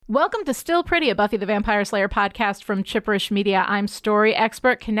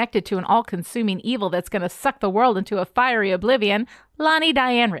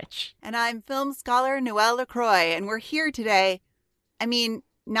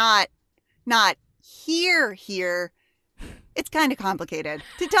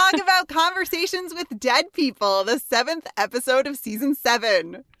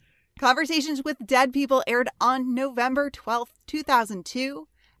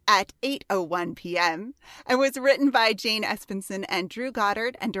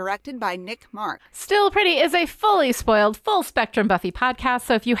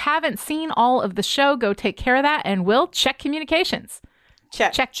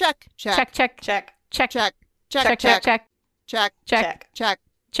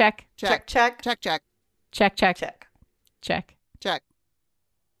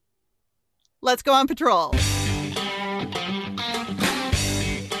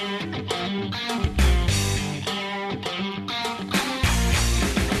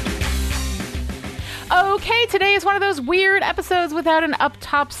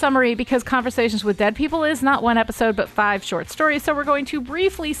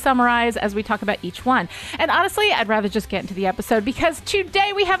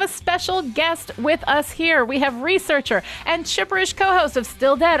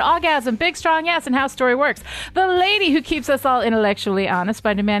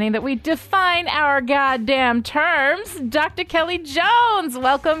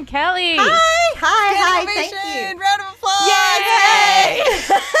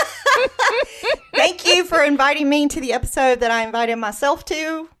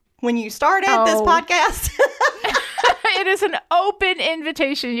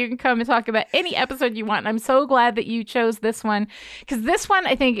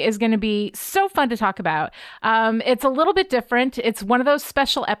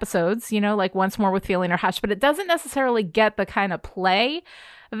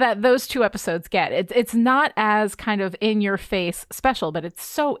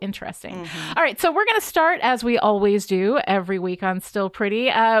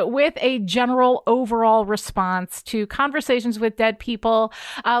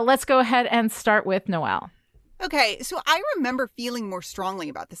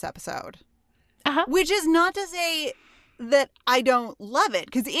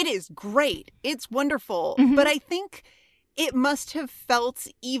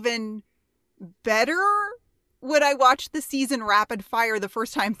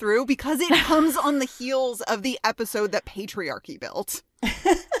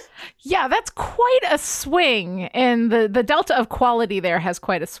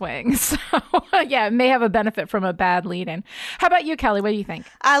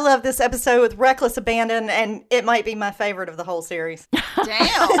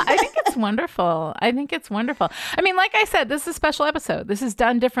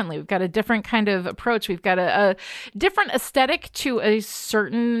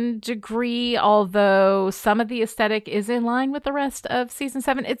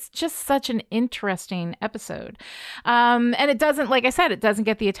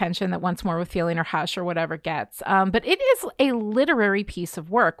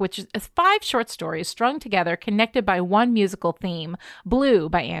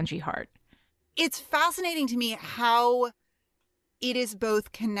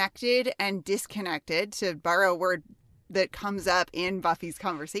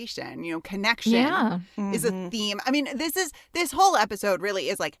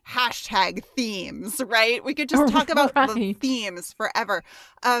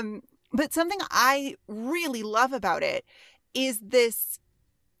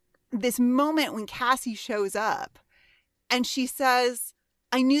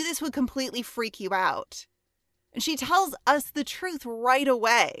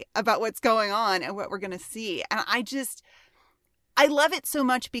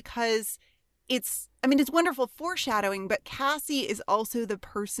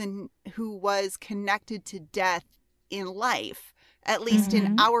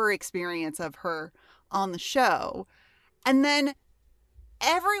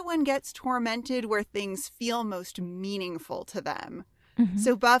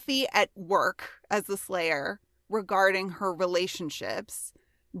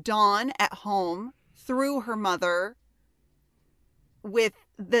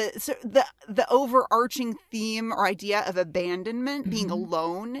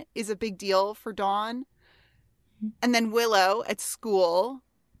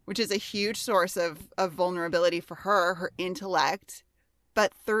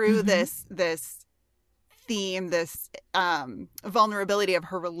theme, this vulnerability of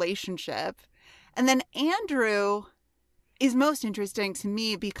her relationship. And then Andrew is most interesting to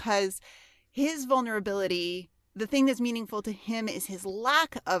me because his vulnerability, the thing that's meaningful to him is his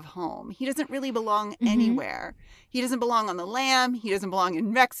lack of home. He doesn't really belong anywhere. He doesn't belong on the lam. He doesn't belong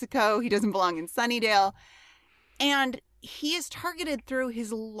in Mexico. He doesn't belong in Sunnydale. And he is targeted through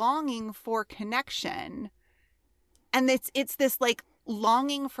his longing for connection. And it's this like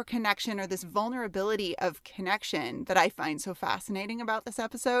longing for connection, or this vulnerability of connection, that I find so fascinating about this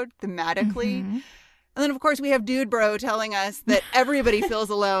episode thematically. And then, of course, we have Dude Bro telling us that everybody feels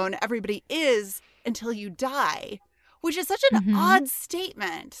alone. Everybody is until you die, which is such an odd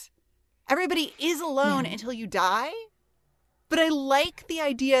statement. Everybody is alone until you die. But I like the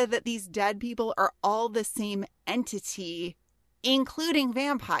idea that these dead people are all the same entity, including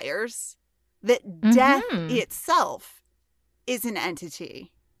vampires, that death itself is an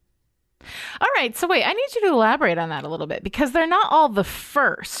entity. All right. So wait, I need you to elaborate on that a little bit, because they're not all the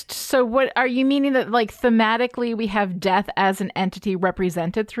first. So what are you meaning, that like thematically we have death as an entity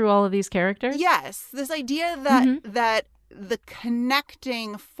represented through all of these characters? Yes. This idea that that the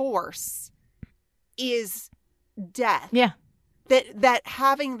connecting force is death. Yeah. That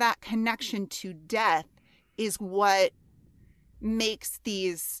having that connection to death is what makes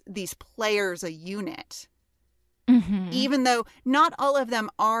these players a unit. Even though not all of them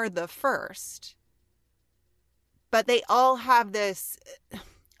are the first, but they all have this.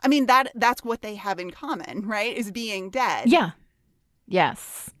 I mean, that's what they have in common, right? Is being dead. Yeah.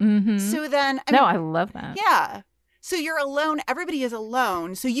 Yes. So then, I love that. Yeah. So you're alone. Everybody is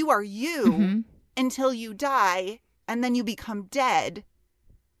alone. So you are you until you die, and then you become dead.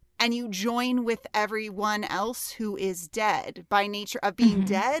 And you join with everyone else who is dead by nature of being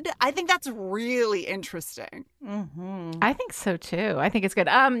dead. I think that's really interesting. I think so, too. I think it's good.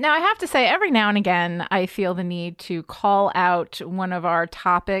 Now, I have to say, every now and again, I feel the need to call out one of our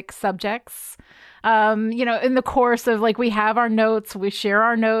topic subjects. In the course of, like, we have our notes, we share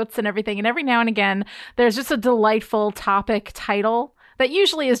our notes and everything. And every now and again, there's just a delightful topic title that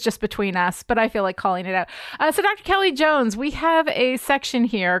usually is just between us, but I feel like calling it out. So Dr. Kelly Jones, we have a section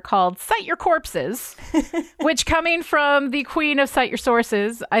here called Cite Your Corpses, which, coming from the queen of Cite Your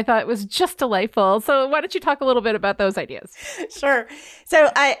Sources, I thought was just delightful. So why don't you talk a little bit about those ideas? Sure. So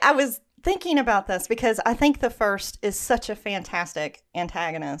I was thinking about this because I think the first is such a fantastic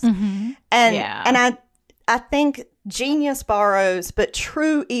antagonist. And I think genius borrows, but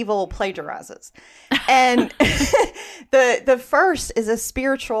true evil plagiarizes. And the first is a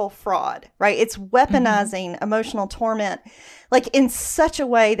spiritual fraud, right? It's weaponizing emotional torment, like in such a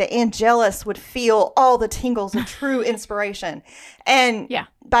way that Angelus would feel all the tingles of true inspiration. And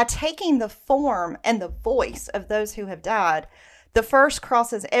by taking the form and the voice of those who have died, the first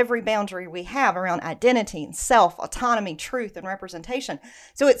crosses every boundary we have around identity and self, autonomy, truth, and representation.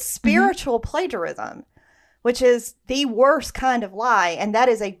 So it's spiritual plagiarism, which is the worst kind of lie. And that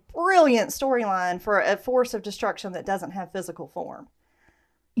is a brilliant storyline for a force of destruction that doesn't have physical form.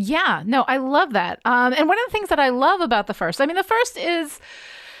 Yeah, no, I love that. And one of the things that I love about the first is,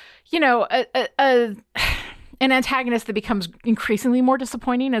 an antagonist that becomes increasingly more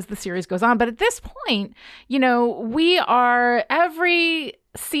disappointing as the series goes on. But at this point, every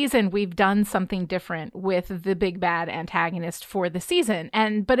season we've done something different with the big bad antagonist for the season,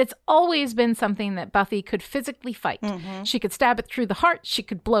 but it's always been something that Buffy could physically fight. She could stab it through the heart, she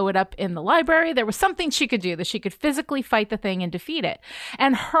could blow it up in the library. There was something she could do, that she could physically fight the thing and defeat it.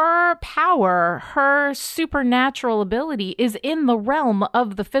 And her power, her supernatural ability, is in the realm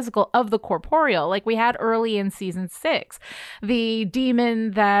of the physical, of the corporeal, like we had early in season 6. The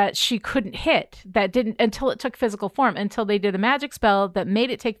demon that she couldn't hit, that didn't, until it took physical form, until they did a magic spell that made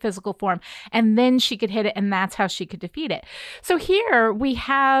it take physical form, and then she could hit it, and that's how she could defeat it. So here we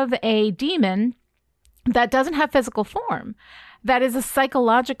have a demon that doesn't have physical form, that is a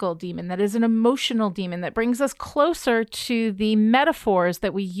psychological demon, that is an emotional demon, that brings us closer to the metaphors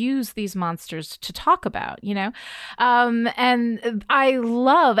that we use these monsters to talk about, and I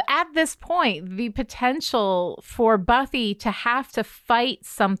love, at this point, the potential for Buffy to have to fight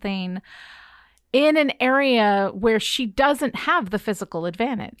something in an area where she doesn't have the physical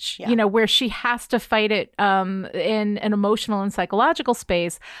advantage, where she has to fight it in an emotional and psychological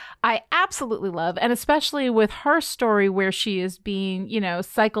space. I absolutely love, and especially with her story where she is being,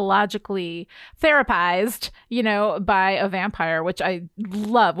 psychologically therapized, by a vampire, which I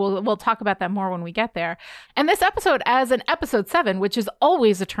love. We'll talk about that more when we get there. And this episode, as an episode 7, which is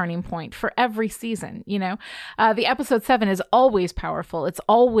always a turning point for every season, the episode 7 is always powerful. It's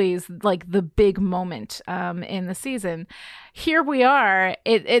always like the big moment in the season. Here we are.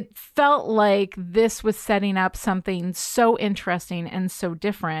 It felt like this was setting up something so interesting and so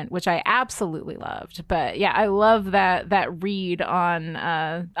different, which I absolutely loved. But yeah, I love that read on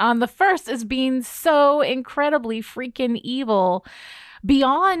the first as being so incredibly freaking evil,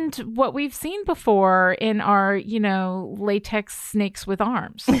 beyond what we've seen before in our, latex snakes with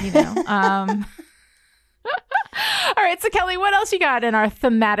arms, All right, so Kelly, what else you got in our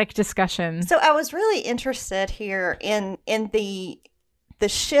thematic discussion? So I was really interested here in the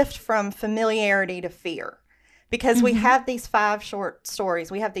shift from familiarity to fear, because we have these 5 short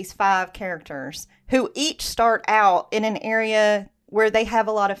stories. We have these 5 characters who each start out in an area where they have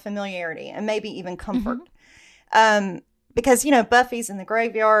a lot of familiarity and maybe even comfort. Because, Buffy's in the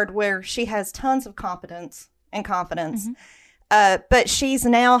graveyard where she has tons of competence and confidence. But she's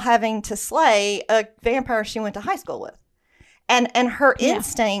now having to slay a vampire she went to high school with. And her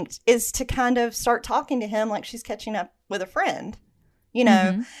instinct is to kind of start talking to him like she's catching up with a friend,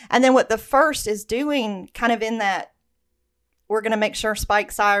 And then what the first is doing kind of in that, we're going to make sure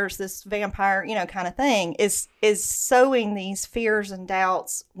Spike sires this vampire, kind of thing, is sowing these fears and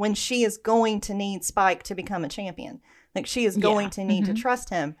doubts when she is going to need Spike to become a champion. Like she is going to need to trust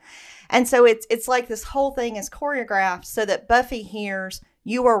him. And so it's like this whole thing is choreographed so that Buffy hears,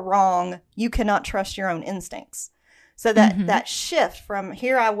 you are wrong. You cannot trust your own instincts. So that shift from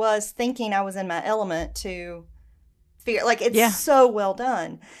here I was thinking I was in my element to fear, like it's so well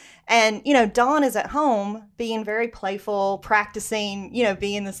done. And, Dawn is at home being very playful, practicing,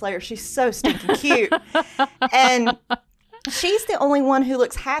 being the Slayer. She's so stinking cute. And she's the only one who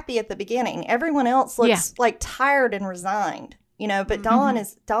looks happy at the beginning. Everyone else looks like tired and resigned. But Dawn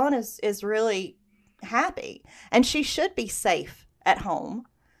is really happy, and she should be safe at home.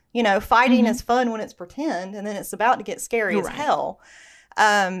 Fighting is fun when it's pretend, and then it's about to get scary as hell.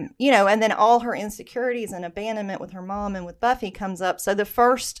 And then all her insecurities and abandonment with her mom and with Buffy comes up. So the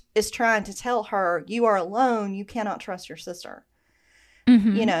first is trying to tell her, you are alone. You cannot trust your sister.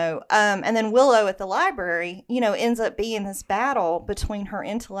 And then Willow at the library, ends up being this battle between her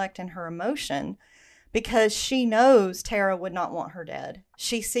intellect and her emotion, because she knows Tara would not want her dead.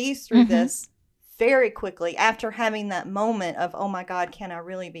 She sees through this very quickly after having that moment of, oh my God, can I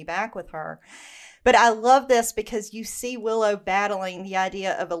really be back with her? But I love this because you see Willow battling the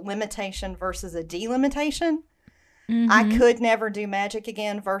idea of a limitation versus a delimitation. I could never do magic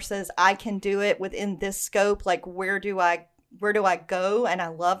again versus I can do it within this scope. Like, where do I go? And I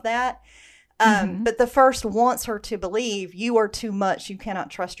love that. But the first wants her to believe you are too much. You cannot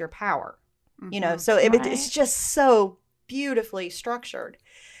trust your power. So it's just so beautifully structured.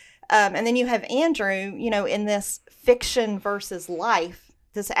 And then you have Andrew, in this fiction versus life,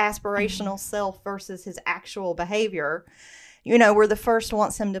 this aspirational self versus his actual behavior, where the first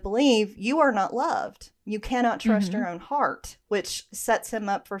wants him to believe you are not loved. You cannot trust your own heart, which sets him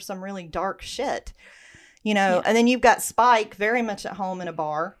up for some really dark shit, and then you've got Spike very much at home in a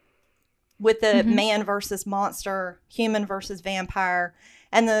bar with the man versus monster, human versus vampire.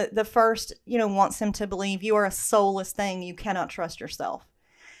 And the first, wants him to believe you are a soulless thing. You cannot trust yourself.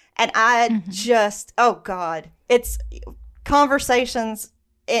 And I just, oh God, it's conversations.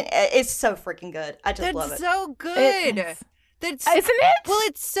 It's so freaking good. I just love it. That's so good. Isn't it? Well,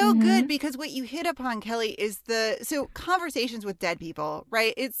 it's so good because what you hit upon, Kelly, is so conversations with dead people,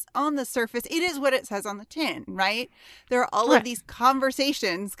 right? It's on the surface. It is what it says on the tin, right? There are all of these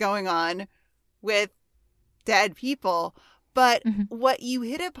conversations going on with dead people. But what you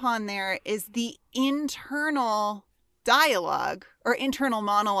hit upon there is the internal dialogue or internal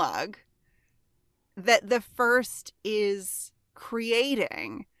monologue that the first is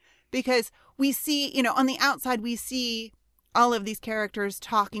creating. Because we see, on the outside, we see all of these characters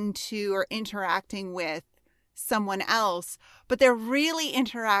talking to or interacting with someone else, but they're really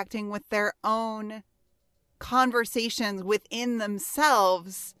interacting with their own conversations within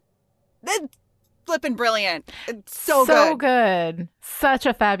themselves. That's flipping brilliant. It's so good. Such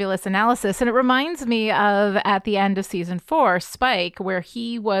a fabulous analysis. And it reminds me of at the end of season 4, Spike, where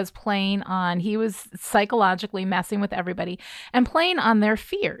he was psychologically messing with everybody and playing on their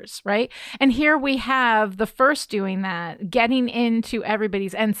fears, right? And here we have the first doing that, getting into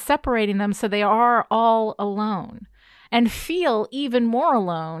everybody's and separating them so they are all alone. And feel even more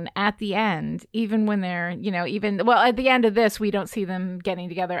alone at the end, even when they're, at the end of this, we don't see them getting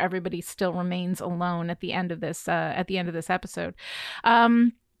together. Everybody still remains alone at the end of this, episode.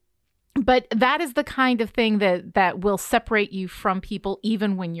 But that is the kind of thing that will separate you from people,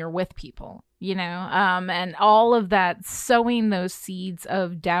 even when you're with people, and all of that, sowing those seeds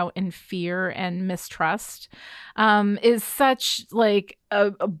of doubt and fear and mistrust, is such like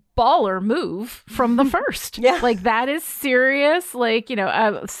a baller move from the first. Yeah. Like that is serious, like, you know,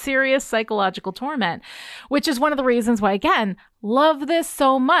 a serious psychological torment, which is one of the reasons why, again, love this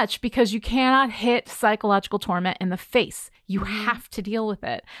so much, because you cannot hit psychological torment in the face. You have to deal with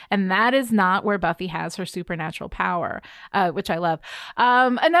it. And that is not where Buffy has her supernatural power, which I love.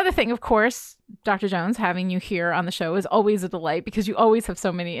 Another thing, of course, Dr. Jones, having you here on the show is always a delight, because you always have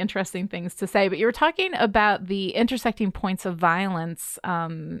so many interesting things to say. But you were talking about the intersecting points of violence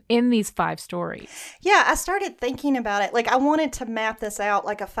in these 5 stories. Yeah, I started thinking about it. Like, I wanted to map this out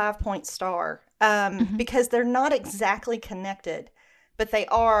like a 5-point star, because they're not exactly connected, but they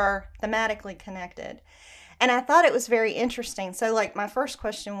are thematically connected. And I thought it was very interesting. So, like, my first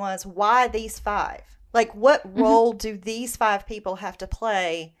question was, why these 5? Like, what role do these 5 people have to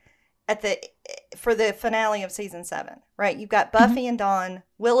play for the finale of season 7, right? You've got Buffy and Dawn,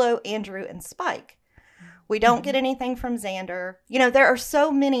 Willow, Andrew, and Spike. We don't get anything from Xander. You know, there are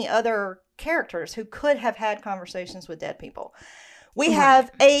so many other characters who could have had conversations with dead people. We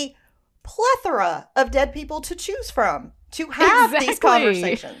have a plethora of dead people to choose from to have these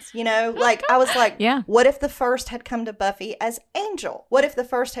conversations. You know, like, I was like, what if the first had come to Buffy as Angel? What if the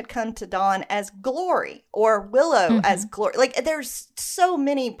first had come to Dawn as Glory, or Willow as Glory? Like, there's so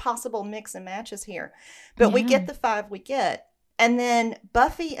many possible mix and matches here. But we get the 5 we get. And then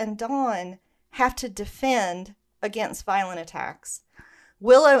Buffy and Dawn have to defend against violent attacks.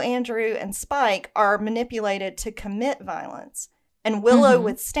 Willow, Andrew, and Spike are manipulated to commit violence. And Willow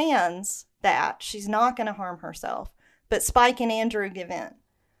withstands that. She's not going to harm herself. But Spike and Andrew give in.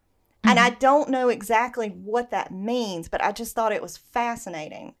 And I don't know exactly what that means, but I just thought it was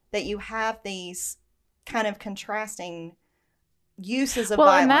fascinating that you have these kind of contrasting uses of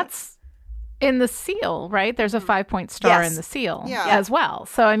violence. And that's in the Seal, right? There's a 5-point star in the Seal as well.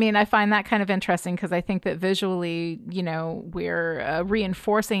 So, I mean, I find that kind of interesting, because I think that visually, you know, we're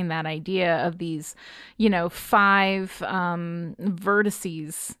reinforcing that idea of these, you know, 5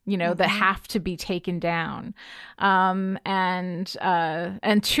 vertices, you know, that have to be taken down. And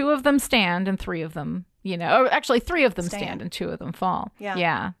 2 of them stand and 3 of them, you know, or actually 3 of them stand and 2 of them fall.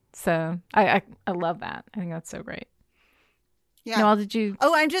 Yeah. So I love that. I think that's so great. Yeah. Noelle, did you?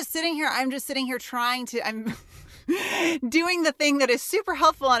 Oh, I'm just sitting here trying to, I'm doing the thing that is super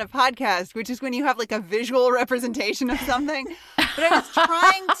helpful on a podcast, which is when you have like a visual representation of something. But I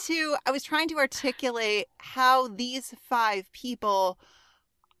was trying to articulate how these 5 people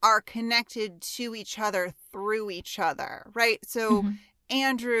are connected to each other through each other, right? So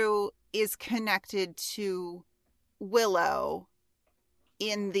Andrew is connected to Willow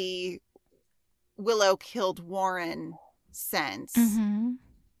in the Willow killed Warren sense.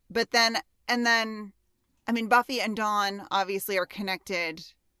 But then I mean, Buffy and Dawn obviously are connected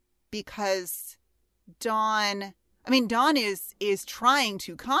because Dawn is trying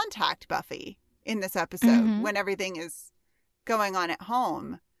to contact Buffy in this episode when everything is going on at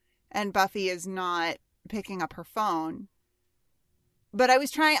home, and Buffy is not picking up her phone. But I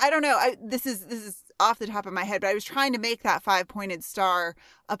was trying, I don't know, this is off the top of my head, but I was trying to make that 5-pointed star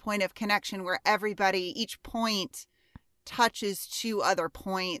a point of connection where each point touches 2 other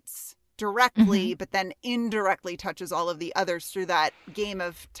points directly, but then indirectly touches all of the others through that game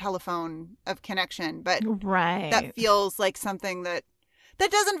of telephone of connection. But that feels like something that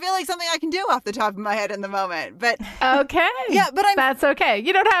doesn't feel like something I can do off the top of my head in the moment. But okay. Yeah, but that's okay.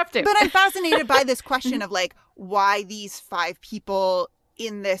 You don't have to. But I'm fascinated by this question of like, why these 5 people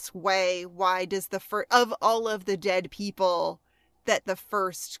in this way? Why does the first of all of the dead people that the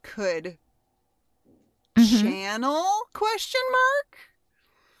first could channel ?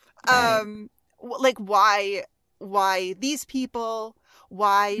 Like, why these people?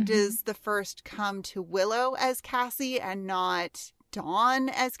 Why does the first come to Willow as Cassie and not Dawn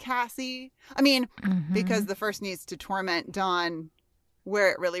as Cassie? I mean, because the first needs to torment Dawn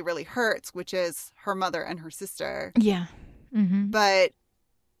where it really, really hurts, which is her mother and her sister. Yeah. But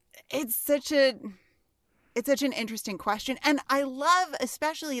it's such an interesting question. And I love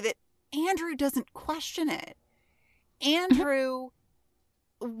especially that Andrew doesn't question it. Andrew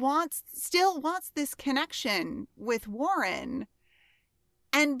still wants this connection with Warren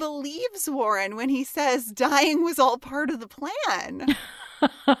and believes Warren when he says dying was all part of the plan.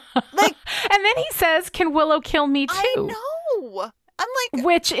 Like, and then he says, "Can Willow kill me too?" I know. I'm like,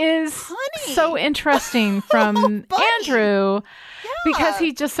 which is so interesting from Andrew, because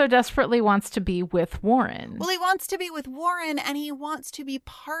he just so desperately wants to be with Warren. Well, he wants to be with Warren, and he wants to be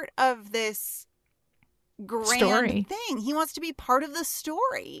part of this grand thing. He wants to be part of the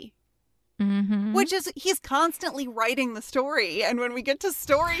story. Which is, he's constantly writing the story. And when we get to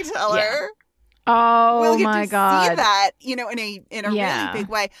Storyteller, Oh we'll my get to God. see that, in a really big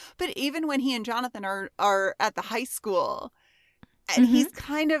way. But even when he and Jonathan are at the high school, and he's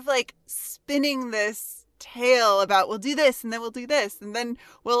kind of like spinning this tale about, we'll do this and then we'll do this and then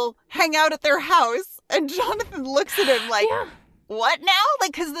we'll hang out at their house, and Jonathan looks at him like, what now?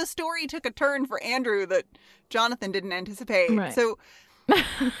 Like, because the story took a turn for Andrew that Jonathan didn't anticipate. Right. So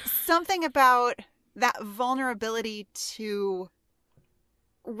something about that vulnerability to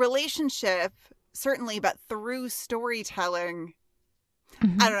relationship, certainly, but through storytelling.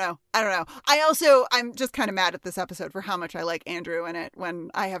 I don't know. I'm just kind of mad at this episode for how much I like Andrew in it,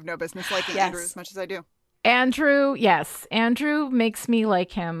 when I have no business liking Andrew as much as I do. Andrew, yes. Andrew makes me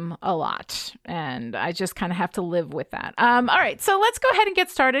like him a lot, and I just kind of have to live with that. All right, so let's go ahead and get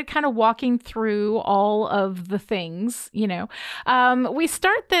started, kind of walking through all of the things, We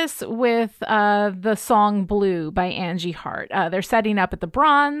start this with the song Blue by Angie Hart. They're setting up at the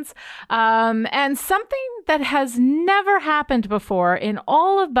Bronze, and something that has never happened before in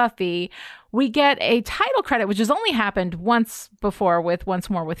all of Buffy, we get a title credit, which has only happened once before with Once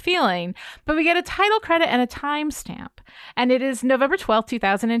More with Feeling, but we get a title credit and a timestamp. And it is November 12th,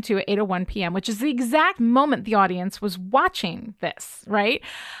 2002 at 8:01 p.m., which is the exact moment the audience was watching this, right?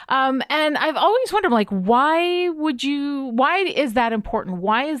 And I've always wondered, why is that important?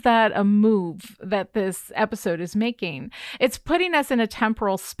 Why is that a move that this episode is making? It's putting us in a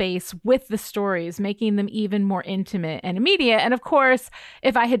temporal space with the stories, making them even more intimate and immediate. And of course,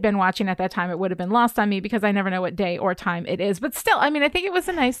 if I had been watching at that time, it would have been lost on me because I never know what day or time it is. But still, I think it was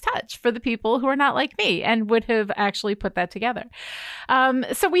a nice touch for the people who are not like me and would have actually put that together.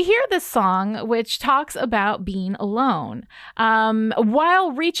 So we hear this song, which talks about being alone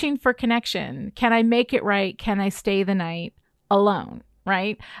while reaching for connection. Can I make it right? Can I stay the night alone?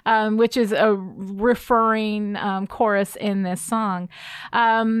 Right? Which is a referring chorus in this song.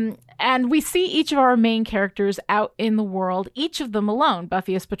 And we see each of our main characters out in the world, each of them alone.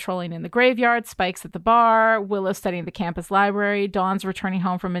 Buffy is patrolling in the graveyard, Spike's at the bar, Willow's studying the campus library, Dawn's returning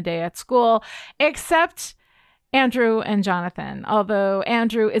home from a day at school, except Andrew and Jonathan. Although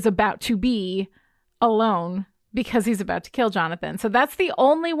Andrew is about to be alone because he's about to kill Jonathan. So that's the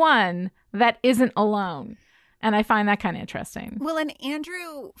only one that isn't alone. And I find that kind of interesting. Well, and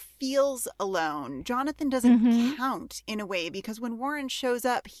Andrew feels alone. Jonathan doesn't count in a way, because when Warren shows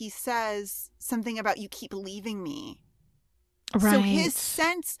up, he says something about, you keep leaving me. Right.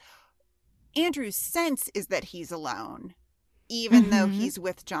 So Andrew's sense is that he's alone, even though he's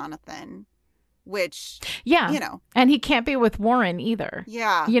with Jonathan, which, and he can't be with Warren either.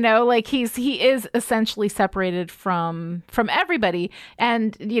 Yeah. He is essentially separated from everybody.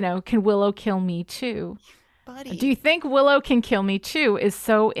 And, can Willow kill me too? Buddy. Do you think Willow can kill me too is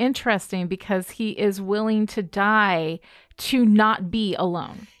so interesting, because he is willing to die to not be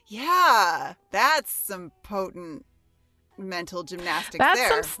alone. Yeah, that's some potent mental gymnastics. That's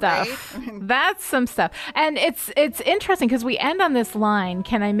some stuff. Right? That's some stuff. And it's interesting because we end on this line,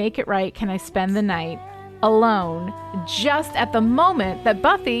 can I make it right? Can I spend the night alone? Just at the moment that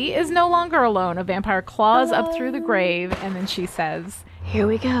Buffy is no longer alone. A vampire claws up through the grave, and then she says, here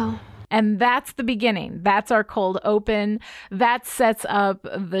we go. And that's the beginning. That's our cold open. That sets up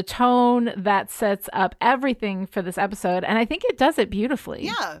the tone. That sets up everything for this episode. And I think it does it beautifully.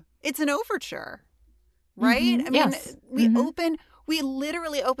 Yeah. It's an overture, right? Yes. We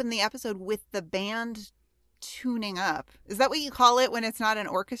literally open the episode with the band tuning up. Is that what you call it when it's not an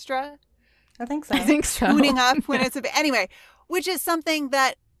orchestra? I think so. Tuning up when it's anyway, which is something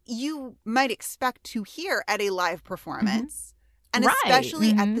that you might expect to hear at a live performance. And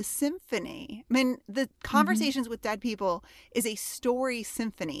especially at the symphony. The Conversations with Dead People is a story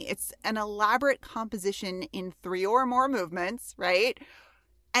symphony. It's an elaborate composition in 3 or more movements, right?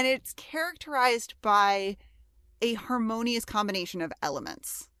 And it's characterized by a harmonious combination of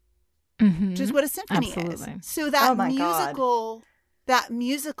elements, which is what a symphony is. So that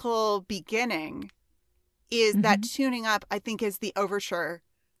musical beginning is that tuning up, I think, is the overture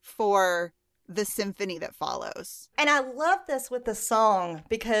for the symphony that follows. And I love this with the song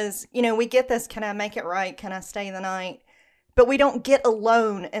because, we get this, can I make it right? Can I stay the night? But we don't get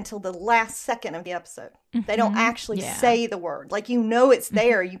alone until the last second of the episode. They don't actually say the word. It's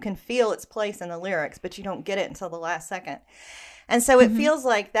there. You can feel its place in the lyrics, but you don't get it until the last second. And so it feels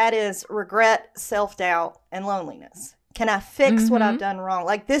like that is regret, self-doubt, and loneliness. Can I fix what I've done wrong?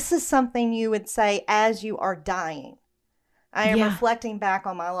 This is something you would say as you are dying. I am reflecting back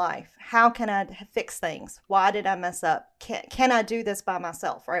on my life. How can I fix things? Why did I mess up? Can I do this by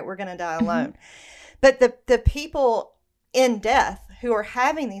myself, right? We're going to die alone. But the people in death who are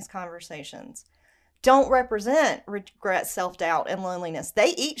having these conversations, don't represent regret, self-doubt, and loneliness.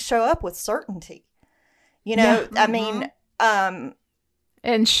 They each show up with certainty. You know, I mean,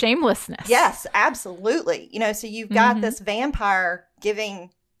 and shamelessness. Yes, absolutely. You know, so you've got this vampire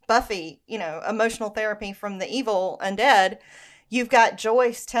giving Buffy, you know, emotional therapy from the evil undead. You've got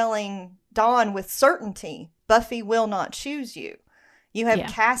Joyce telling Dawn with certainty, Buffy will not choose you. You have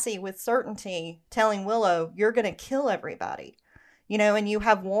Cassie with certainty telling Willow, you're going to kill everybody. You know, and you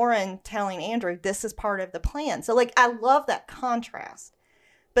have Warren telling Andrew, this is part of the plan. So, like, I love that contrast.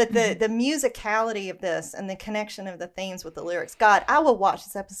 But the musicality of this and the connection of the themes with the lyrics, God, I will watch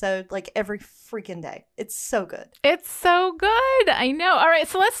this episode like every freaking day. It's so good. It's so good. I know. All right,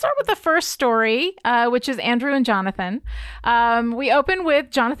 so let's start with the first story, which is Andrew and Jonathan. We open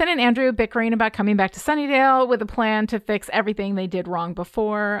with Jonathan and Andrew bickering about coming back to Sunnydale with a plan to fix everything they did wrong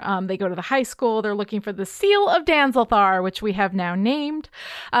before. They go to the high school. They're looking for the Seal of Danzelthar, which we have now named,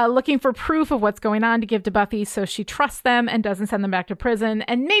 looking for proof of what's going on to give to Buffy so she trusts them and doesn't send them back to prison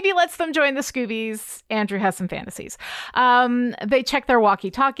and maybe lets them join the Scoobies. Andrew has some fantasies. They check their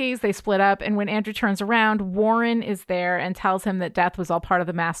walkie-talkies. They split up. And when Andrew turns around, Warren is there and tells him that death was all part of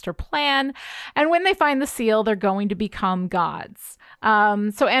the master plan. And when they find the seal, they're going to become gods.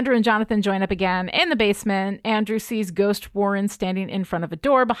 So Andrew and Jonathan join up again in the basement. Andrew sees Ghost Warren standing in front of a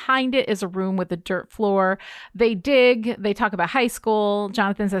door. Behind it is a room with a dirt floor. They dig. They talk about high school.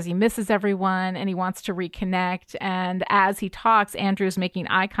 Jonathan says he misses everyone and he wants to reconnect. And as he talks, Andrew's making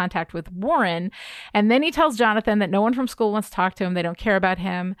eye contact with Warren. And then he tells Jonathan that no one from school wants to talk to him. They don't care about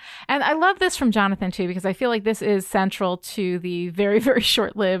him. And I love this from Jonathan, too, because I feel like this is central to the very, very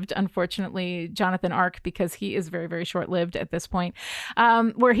short-lived, unfortunately, Jonathan arc, because he is very, very short-lived at this point.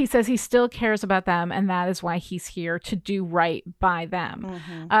 Where he says he still cares about them, and that is why he's here to do right by them.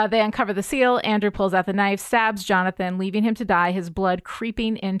 They uncover the seal. Andrew pulls out the knife, stabs Jonathan, leaving him to die, his blood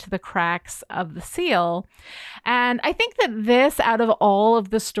creeping into the cracks of the seal. And I think that this, out of all of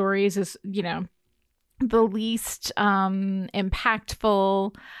the stories, is, you know, the least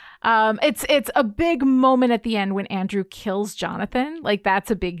impactful. It's a big moment at the end when Andrew kills Jonathan. Like,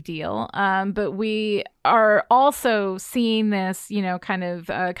 that's a big deal. But we are also seeing this, you know, kind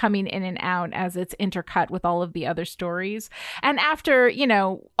of coming in and out as it's intercut with all of the other stories. And after, you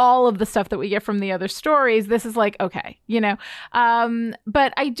know, all of the stuff that we get from the other stories, this is like, okay, you know.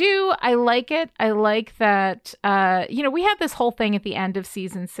 But I like it. I like that, you know, we had this whole thing at the end of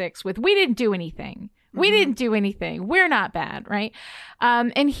season 6 with, we didn't do anything. We didn't do anything. We're not bad, right?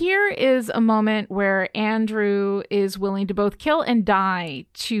 And here is a moment where Andrew is willing to both kill and die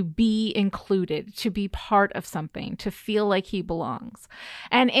to be included, to be part of something, to feel like he belongs.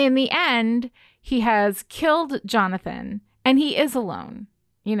 And in the end, he has killed Jonathan and he is alone.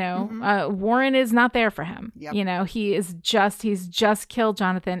 You know, Warren is not there for him. Yep. You know, he's just killed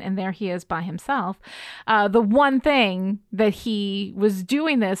Jonathan and there he is by himself. The one thing that he was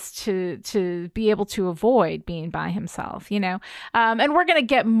doing this to be able to avoid being by himself, you know, and we're going to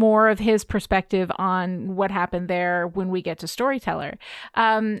get more of his perspective on what happened there when we get to Storyteller.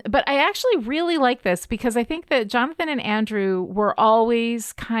 But I actually really like this because I think that Jonathan and Andrew were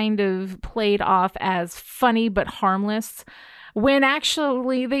always kind of played off as funny but harmless, when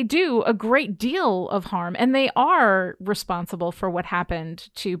actually they do a great deal of harm and they are responsible for what happened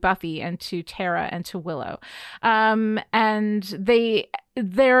to Buffy and to Tara and to Willow. And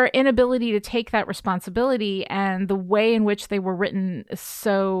their inability to take that responsibility and the way in which they were written with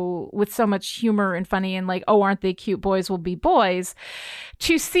so much humor and funny and like, oh, aren't they cute, boys will be boys,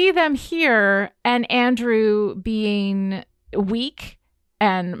 to see them here and Andrew being weak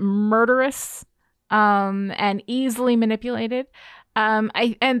and murderous and easily manipulated.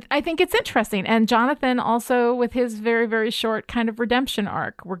 I think it's interesting. And Jonathan also with his very, very short kind of redemption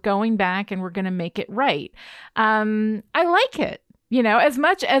arc. We're going back and we're going to make it right. I like it. You know, as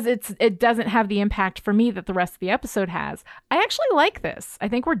much as it doesn't have the impact for me that the rest of the episode has, I actually like this. I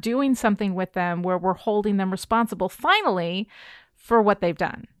think we're doing something with them where we're holding them responsible finally for what they've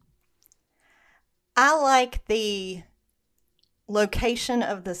done. I like the location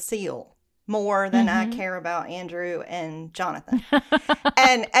of the seal more than I care about Andrew and Jonathan.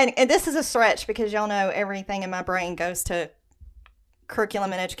 and this is a stretch because y'all know everything in my brain goes to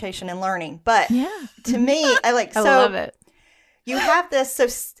curriculum and education and learning. But to me, I love it. You have this. So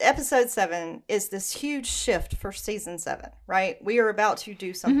episode 7 is this huge shift for season 7, right? We are about to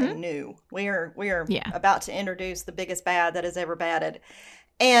do something new. We are about to introduce the biggest bad that has ever batted.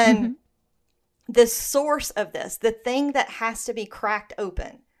 And the source of this, the thing that has to be cracked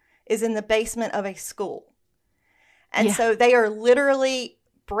open, is in the basement of a school. And so they are literally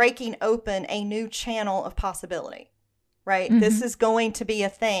breaking open a new channel of possibility. right? This is going to be a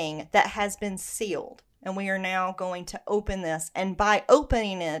thing that has been sealed, and we are now going to open this. And by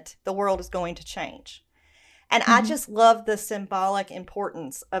opening it, the world is going to change. And I just love the symbolic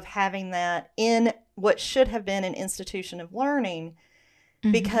importance of having that in what should have been an institution of learning,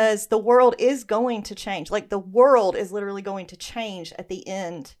 because the world is going to change. Like, the world is literally going to change at the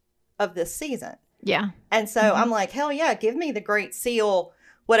end of this season. Yeah. And so I'm like, hell yeah, give me the Great Seal,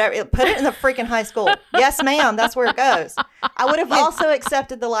 whatever. Put it in the freaking high school. Yes, ma'am. That's where it goes. I would have also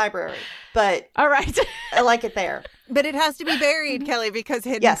accepted the library, but all right. I like it there. But it has to be buried, Kelly, because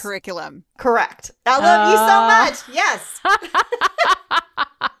hidden curriculum. Correct. I love you so much. Yes.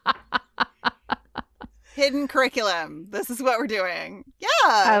 Hidden curriculum. This is what we're doing. Yeah.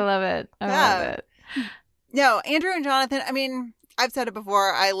 I love it. I love it. No, Andrew and Jonathan, I mean, I've said it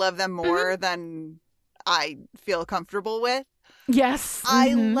before, I love them more than I feel comfortable with. Yes.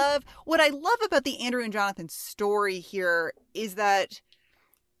 What I love about the Andrew and Jonathan story here is that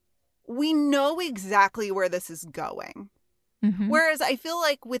we know exactly where this is going. Whereas I feel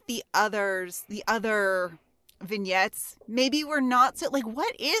like with the other vignettes, maybe we're not so, like,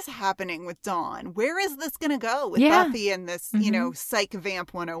 what is happening with Dawn? Where is this going to go with Buffy and this, you know, Psych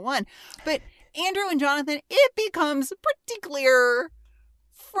Vamp 101? But Andrew and Jonathan, it becomes pretty clear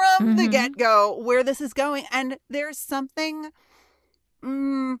from the get-go where this is going. And there's something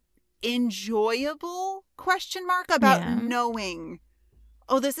enjoyable, question mark, about knowing,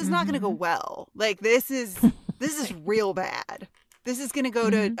 oh, this is not going to go well. Like, this is real bad. This is going to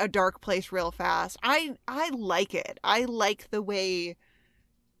go to a dark place real fast. I like it. I like the way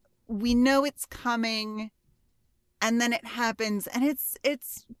we know it's coming, and then it happens, and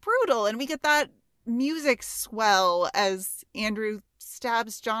it's brutal, and we get that music swell as Andrew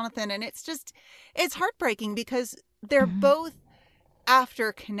stabs Jonathan, and it's heartbreaking because they're both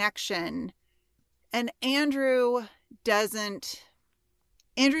after connection, and Andrew doesn't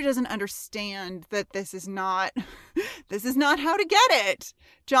understand that this is not how to get it.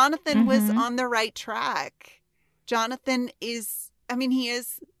 Jonathan was on the right track. Jonathan is, I mean, he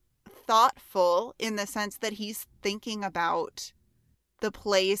is thoughtful in the sense that he's thinking about the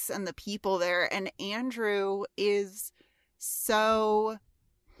place and the people there. And Andrew is so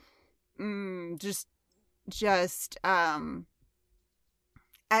just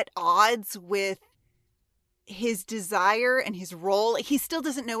at odds with his desire and his role. He still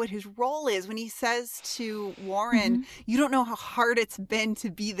doesn't know what his role is when he says to Warren, you don't know how hard it's been to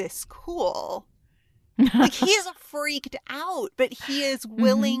be this cool. Like, he is freaked out, but he is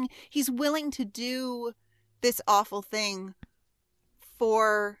willing, he's willing to do this awful thing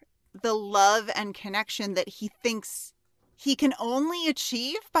for the love and connection that he thinks he can only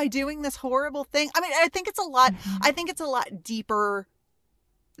achieve by doing this horrible thing. I mean, I think it's a lot deeper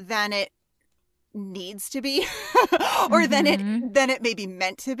than it needs to be or than it may be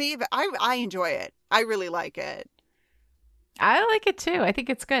meant to be, but I enjoy it. I really like it. I like it too. I think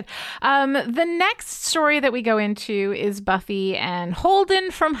it's good. The next story that we go into is Buffy and Holden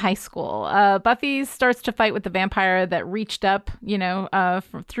from high school. Buffy starts to fight with the vampire that reached up,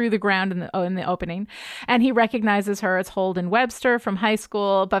 through the ground in the opening, and he recognizes her as Holden Webster from high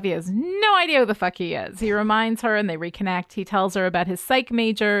school. Buffy has no idea who the fuck he is. He reminds her, and they reconnect. He tells her about his psych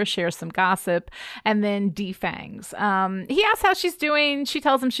major, shares some gossip, and then defangs. He asks how she's doing. She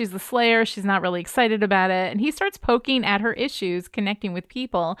tells him she's the Slayer. She's not really excited about it, and he starts poking at her issues connecting with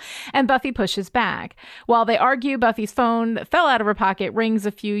people, and Buffy pushes back. While they argue, Buffy's phone that fell out of her pocket rings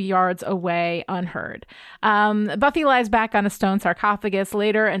a few yards away unheard. Buffy lies back on a stone sarcophagus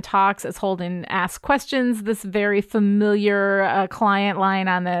later and talks as Holden asks questions. This very familiar client lying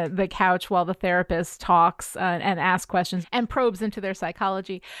on the couch while the therapist talks and asks questions and probes into their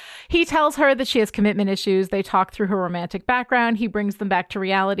psychology. He tells her that she has commitment issues. They talk through her romantic background. He brings them back to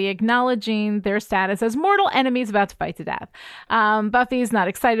reality, acknowledging their status as mortal enemies about to fight to death. Buffy's not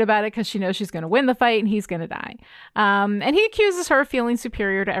excited about it because she knows she's going to win the fight and he's going to die. And he accuses her of feeling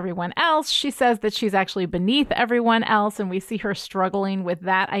superior to everyone else. She says that she's actually beneath everyone else, and we see her struggling with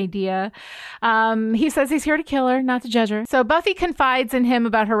that idea. He says he's here to kill her, not to judge her. So Buffy confides in him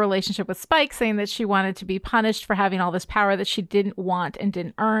about her relationship with Spike, saying that she wanted to be punished for having all this power that she didn't want and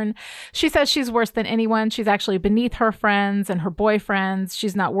didn't earn. She says she's worse than anyone. She's actually beneath her friends and her boyfriends.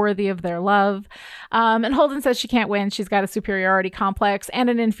 She's not worthy of their love. And Holden says she can't win. She's got got a superiority complex and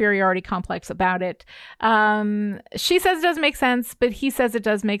an inferiority complex about it. She says it doesn't make sense, but he says it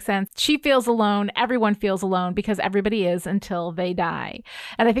does make sense. She feels alone. Everyone feels alone because everybody is until they die.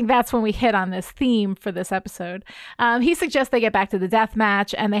 And I think that's when we hit on this theme for this episode. He suggests they get back to the death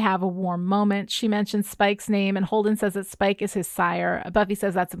match and they have a warm moment. She mentions Spike's name and Holden says that Spike is his sire. Buffy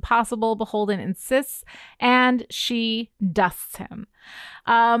says that's impossible, but Holden insists and she dusts him.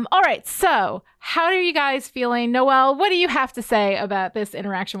 All right, so how are you guys feeling? Noelle, what do you have to say about this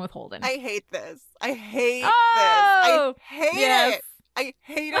interaction with Holden? I hate this. I hate this. I hate it. I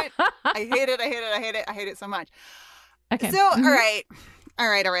hate it. I hate it. I hate it. I hate it. I hate it so much. Okay. So, all right.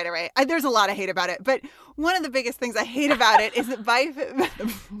 There's a lot I hate about it, but one of the biggest things I hate about it is that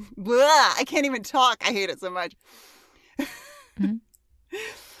I can't even talk. I hate it so much. Mm-hmm.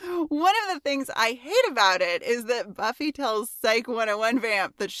 One of the things I hate about it is that Buffy tells Psych 101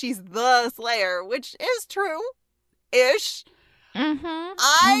 Vamp that she's the Slayer, which is true-ish. Mm-hmm.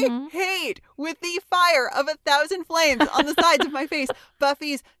 I hate with the fire of 1,000 flames on the sides of my face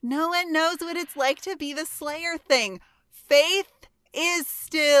Buffy's "no one knows what it's like to be the Slayer" thing. Faith is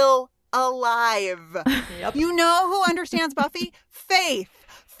still alive. Yep. You know who understands Buffy? Faith.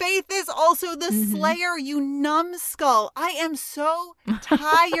 Faith is also the Slayer, you numbskull. I am so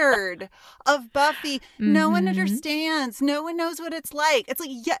tired of Buffy. No one understands. No one knows what it's like. It's like,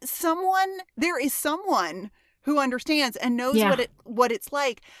 yeah, there is someone who understands and knows what it's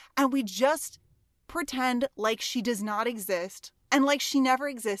like. And we just pretend like she does not exist and like she never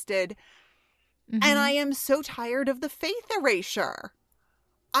existed. And I am so tired of the faith erasure.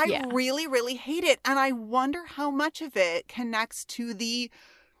 I really, really hate it. And I wonder how much of it connects to the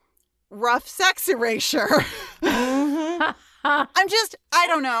rough sex erasure. I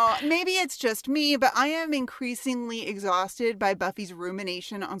don't know. Maybe it's just me, but I am increasingly exhausted by Buffy's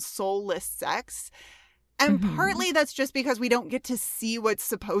rumination on soulless sex. And partly that's just because we don't get to see what's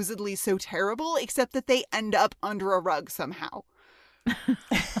supposedly so terrible, except that they end up under a rug somehow.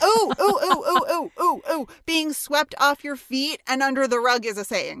 Ooh. Being swept off your feet and under the rug is a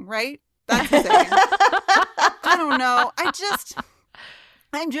saying, right? That's a saying. I don't know.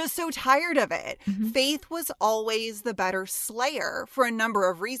 I'm just so tired of it. Faith was always the better Slayer for a number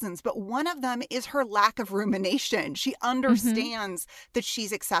of reasons, but one of them is her lack of rumination. She understands that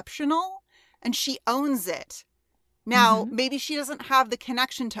she's exceptional and she owns it. Now, maybe she doesn't have the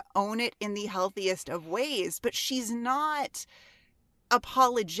connection to own it in the healthiest of ways, but she's not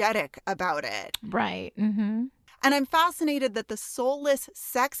apologetic about it. Right. And I'm fascinated that the soulless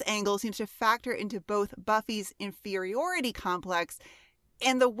sex angle seems to factor into both Buffy's inferiority complex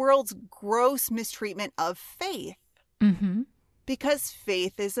and the world's gross mistreatment of Faith. Because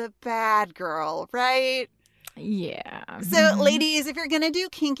Faith is a bad girl, right? Yeah. So, ladies, if you're going to do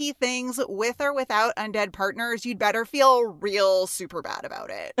kinky things with or without undead partners, you'd better feel real super bad about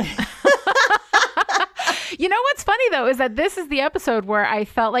it. You know what's funny, though, is that this is the episode where I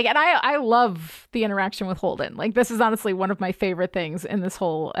felt like, and I love the interaction with Holden. Like, this is honestly one of my favorite things in this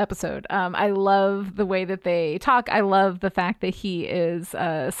whole episode. I love the way that they talk. I love the fact that he is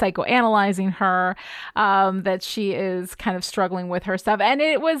psychoanalyzing her, that she is kind of struggling with her stuff. And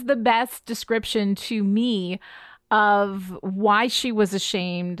it was the best description to me of why she was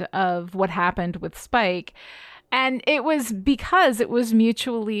ashamed of what happened with Spike. And it was because it was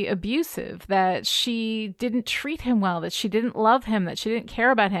mutually abusive, that she didn't treat him well, that she didn't love him, that she didn't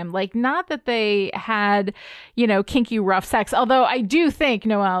care about him. Like, not that they had, kinky, rough sex. Although I do think,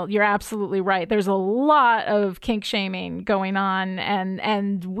 Noelle, you're absolutely right. There's a lot of kink shaming going on.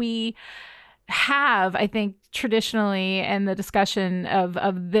 And we have, I think, traditionally in the discussion of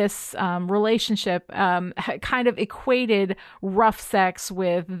this relationship kind of equated rough sex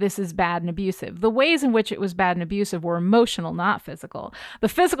with this is bad and abusive. The ways in which it was bad and abusive were emotional, not physical. The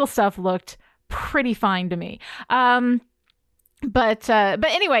physical stuff looked pretty fine to me. But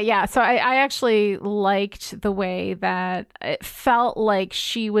anyway, yeah, so I actually liked the way that it felt like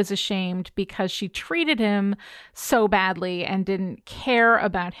she was ashamed because she treated him so badly and didn't care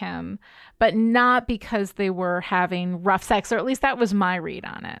about him, but not because they were having rough sex, or at least that was my read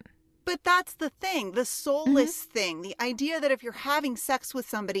on it. But that's the thing, the soulless thing, the idea that if you're having sex with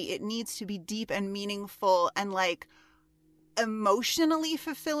somebody, it needs to be deep and meaningful and like emotionally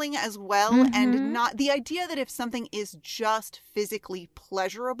fulfilling as well, and not the idea that if something is just physically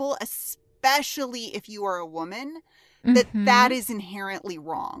pleasurable, especially if you are a woman, that is inherently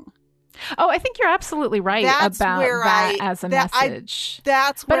wrong. Oh, I think you're absolutely right about that as a message.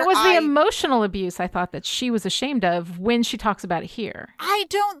 But it was the emotional abuse I thought that she was ashamed of when she talks about it here. I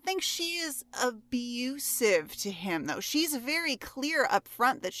don't think she is abusive to him, though. She's very clear up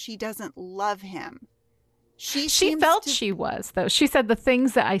front that she doesn't love him. She felt she was, though. She said the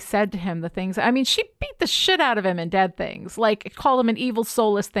things that I said to him, she beat the shit out of him in Dead Things. Like, called him an evil,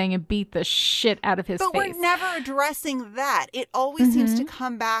 soulless thing and beat the shit out of his face. But we're never addressing that. It always seems to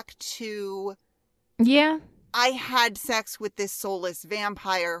come back to... Yeah. I had sex with this soulless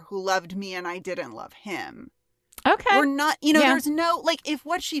vampire who loved me and I didn't love him. Okay. We're not, there's no, like, if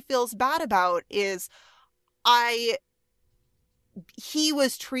what she feels bad about is he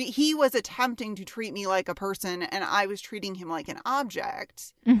was attempting to treat me like a person and I was treating him like an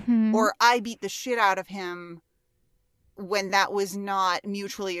object, or I beat the shit out of him when that was not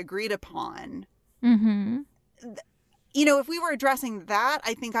mutually agreed upon. If we were addressing that,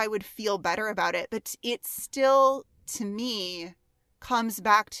 I think I would feel better about it. But it still, to me, comes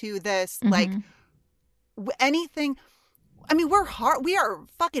back to this, like, anything. I mean, we are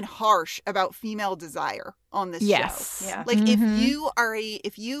fucking harsh about female desire on this show. Yeah. Like, if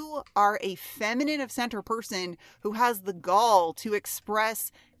you are a feminine of center person who has the gall to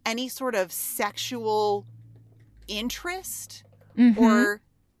express any sort of sexual interest or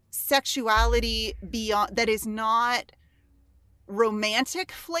sexuality beyond that is not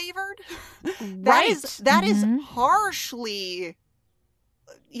romantic flavored, that is harshly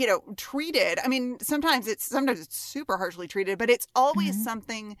treated. I mean, sometimes it's super harshly treated, but it's always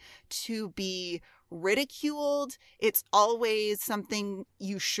something to be ridiculed. It's always something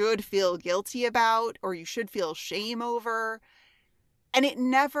you should feel guilty about or you should feel shame over. And it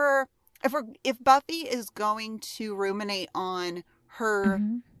never, if Buffy is going to ruminate on her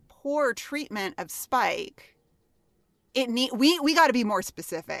poor treatment of Spike, we got to be more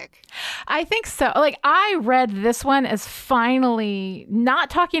specific. I think so. Like, I read this one as finally not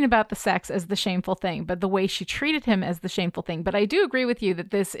talking about the sex as the shameful thing, but the way she treated him as the shameful thing. But I do agree with you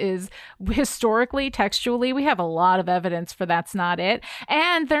that this is historically, textually, we have a lot of evidence for that's not it.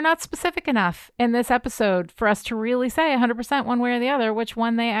 And they're not specific enough in this episode for us to really say 100% one way or the other which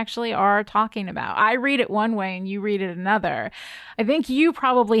one they actually are talking about. I read it one way and you read it another. I think you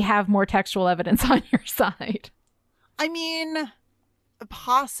probably have more textual evidence on your side. I mean,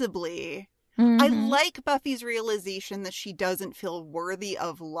 possibly. I like Buffy's realization that she doesn't feel worthy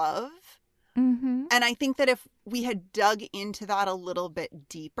of love. And I think that if we had dug into that a little bit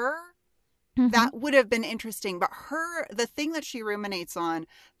deeper, that would have been interesting. But the thing that she ruminates on,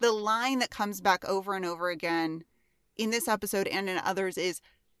 the line that comes back over and over again in this episode and in others is,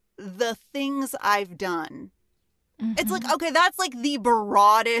 the things I've done. It's like, okay, that's like the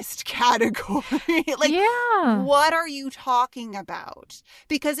broadest category. Like, what are you talking about?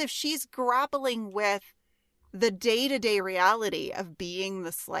 Because if she's grappling with the day-to-day reality of being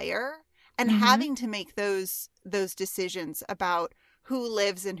the Slayer and having to make those decisions about who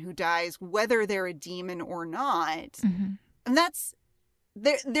lives and who dies, whether they're a demon or not, and that's...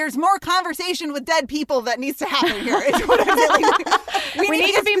 There's more conversation with dead people that needs to happen here. Is what I'm saying. Like, we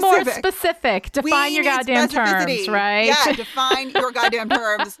need to be more specific. Define your goddamn terms, right? Yeah, define your goddamn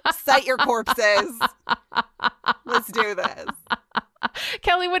terms. Cite your corpses. Let's do this.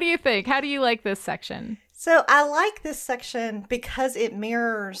 Kelly, what do you think? How do you like this section? So I like this section because it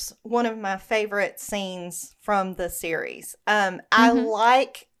mirrors one of my favorite scenes from the series. I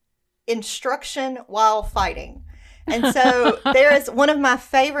like instruction while fighting. And so there is one of my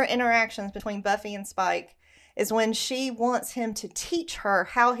favorite interactions between Buffy and Spike is when she wants him to teach her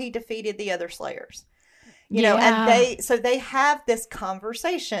how he defeated the other Slayers. You know, and they have this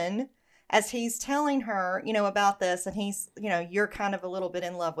conversation as he's telling her, about this, and he's, you're kind of a little bit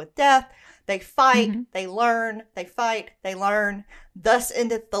in love with death. They fight, they learn, they fight, they learn. Thus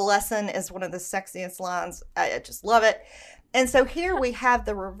endeth the lesson is one of the sexiest lines. I just love it. And so here we have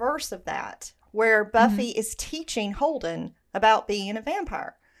the reverse of that, where Buffy is teaching Holden about being a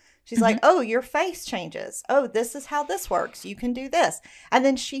vampire. She's like, oh, your face changes. Oh, this is how this works. You can do this. And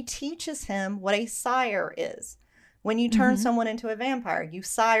then she teaches him what a sire is. When you turn someone into a vampire, you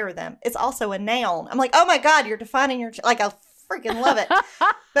sire them. It's also a noun. I'm like, oh my God, you're defining your... Like, I freaking love it.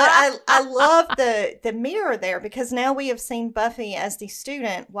 But I love the mirror there, because now we have seen Buffy as the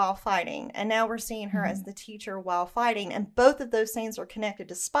student while fighting, and now we're seeing her as the teacher while fighting, and both of those scenes are connected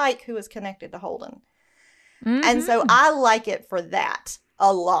to Spike, who is connected to Holden. And so I like it for that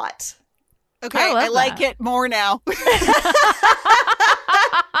a lot. Okay, I like it more now.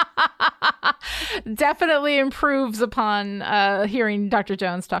 Definitely improves upon hearing Dr.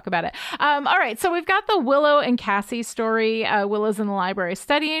 Jones talk about it. All right, so we've got the Willow and Cassie story. Willow's in the library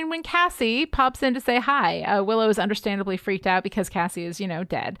studying when Cassie pops in to say hi. Willow is understandably freaked out because Cassie is,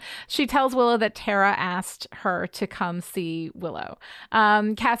 dead. She tells Willow that Tara asked her to come see Willow.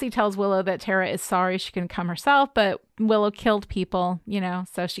 Cassie tells Willow that Tara is sorry she couldn't come herself, but Willow killed people,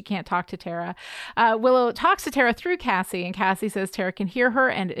 so she can't talk to Tara. Willow talks to Tara through Cassie, and Cassie says Tara can hear her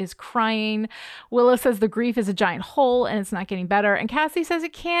and is crying. Willow says the grief is a giant hole and it's not getting better. And Cassie says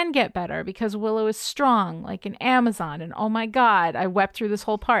it can get better because Willow is strong, like an Amazon. And oh my God, I wept through this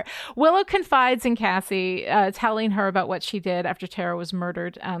whole part. Willow confides in Cassie, telling her about what she did after Tara was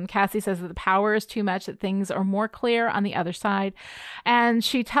murdered. Cassie says that the power is too much, that things are more clear on the other side. And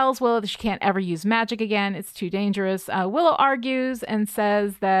she tells Willow that she can't ever use magic again. It's too dangerous. Willow argues and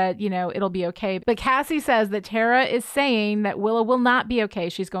says that, it'll be okay. But Cassie says that Tara is saying that Willow will not be okay.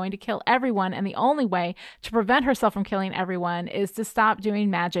 She's going to kill everyone. And the only way to prevent herself from killing everyone is to stop doing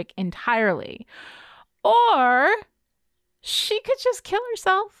magic entirely. Or she could just kill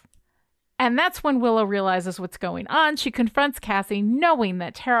herself. And that's when Willow realizes what's going on. She confronts Cassie, knowing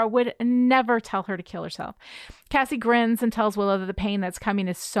that Tara would never tell her to kill herself. Cassie grins and tells Willow that the pain that's coming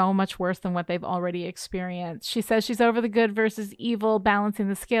is so much worse than what they've already experienced. She says she's over the good versus evil, balancing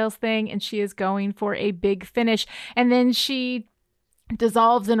the scales thing, and she is going for a big finish. And then she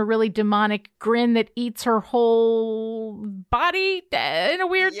dissolves in a really demonic grin that eats her whole body in a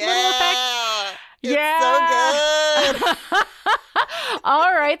weird little effect. It's so good.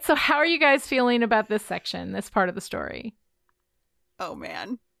 All right. So how are you guys feeling about this section, this part of the story? Oh,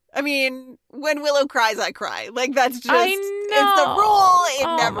 man. I mean, when Willow cries, I cry. Like, that's just, it's the rule.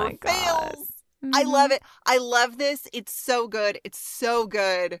 It never fails. Mm-hmm. I love it. I love this. It's so good. It's so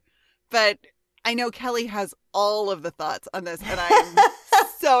good. But I know Kelly has all of the thoughts on this, and I'm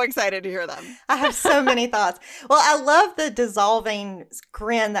so excited to hear them. I have so many thoughts. Well, I love the dissolving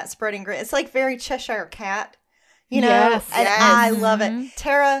grin, that spreading grin. It's like very Cheshire Cat. Yes, and I love it.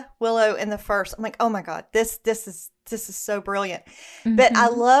 Tara, Willow in the first. I'm like, oh my God, this is so brilliant. Mm-hmm. But I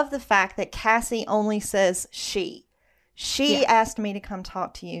love the fact that Cassie only says she. She asked me to come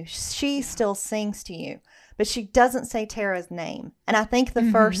talk to you. She still sings to you, but she doesn't say Tara's name. And I think the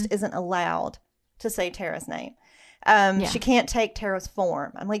first isn't allowed to say Tara's name. She can't take Tara's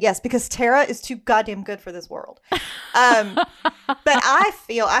form. I'm like, yes, because Tara is too goddamn good for this world. But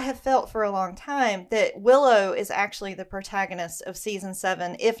I have felt for a long time that Willow is actually the protagonist of season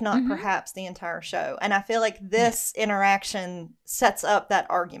 7, if not perhaps the entire show. And I feel like this interaction sets up that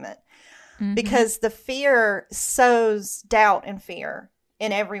argument because the fear sows doubt and fear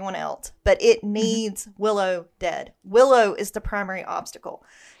in everyone else, but it needs Willow dead. Willow is the primary obstacle.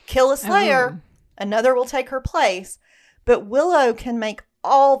 Kill a Slayer. Another will take her place, but Willow can make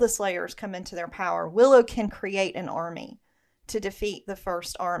all the Slayers come into their power. Willow can create an army to defeat the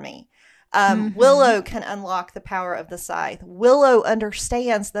first army. Willow can unlock the power of the scythe. Willow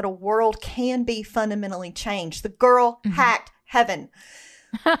understands that a world can be fundamentally changed. The girl hacked heaven.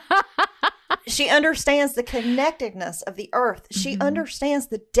 She understands the connectedness of the earth. She understands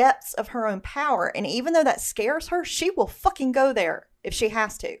the depths of her own power. And even though that scares her, she will fucking go there if she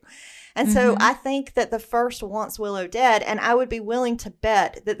has to. And so I think that the first wants Willow dead, and I would be willing to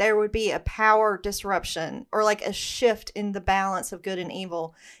bet that there would be a power disruption or like a shift in the balance of good and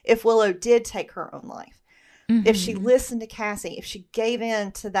evil if Willow did take her own life. If she listened to Cassie, if she gave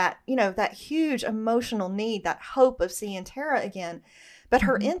in to that, that huge emotional need, that hope of seeing Tara again. But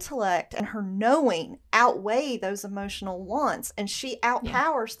her intellect and her knowing outweigh those emotional wants, and she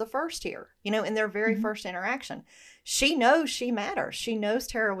outpowers the first here, in their very first interaction. She knows she matters. She knows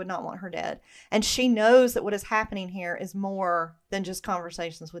Tara would not want her dead. And she knows that what is happening here is more than just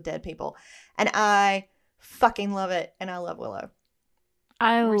conversations with dead people. And I fucking love it. And I love Willow.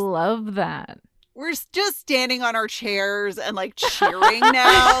 I love that. We're just standing on our chairs and like cheering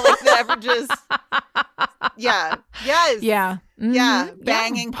now. Like never just. Yeah. Yes. Yeah. Yeah.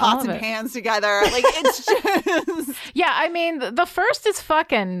 Banging pots and pans together. Like it's just. Yeah. I mean, the first is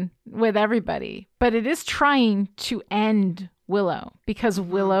fucking with everybody, but it is trying to end Willow because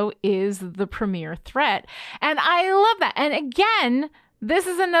Willow is the premier threat. And I love that. And again, this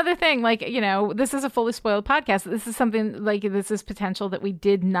is another thing, like, this is a fully spoiled podcast. This is something like this is potential that we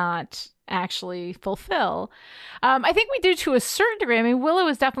did not actually fulfill. I think we do to a certain degree. I mean, Willow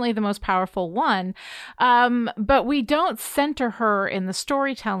is definitely the most powerful one, but we don't center her in the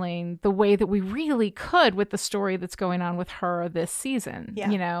storytelling the way that we really could with the story that's going on with her this season,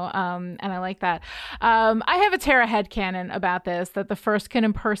 and I like that. I have a Tara headcanon about this, that the first can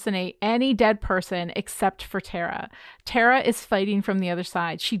impersonate any dead person except for Tara. Tara is fighting from the other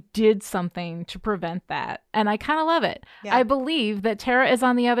side. She did something to prevent that, and I kind of love it. Yeah. I believe that Tara is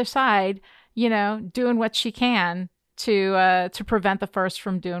on the other side, doing what she can to prevent the first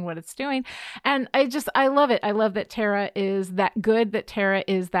from doing what it's doing. And I love it. I love that Tara is that good, that Tara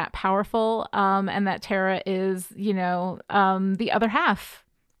is that powerful, and that Tara is, the other half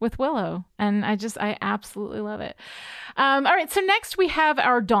with Willow. And I absolutely love it. All right. So next we have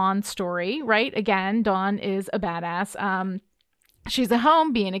our Dawn story, right? Again, Dawn is a badass. She's at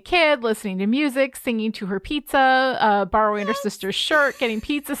home being a kid, listening to music, singing to her pizza, borrowing her sister's shirt, getting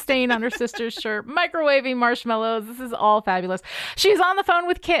pizza stain on her sister's shirt, microwaving marshmallows. This is all fabulous. She's on the phone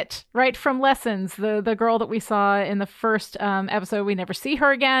with Kit, right, from Lessons, the girl that we saw in the first episode. We never see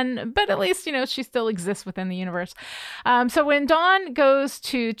her again, but at least, she still exists within the universe. So when Dawn goes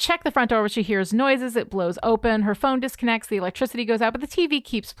to check the front door, she hears noises. It blows open. Her phone disconnects. The electricity goes out, but the TV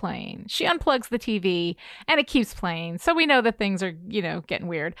keeps playing. She unplugs the TV, and it keeps playing. So we know that things are getting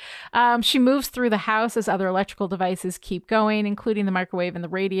weird. She moves through the house as other electrical devices keep going, including the microwave and the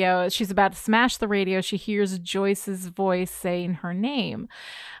radio. She's about to smash the radio. She hears Joyce's voice saying her name.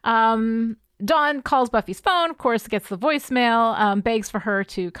 Dawn calls Buffy's phone, of course, gets the voicemail, begs for her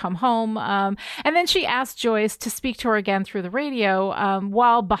to come home. And then she asks Joyce to speak to her again through the radio.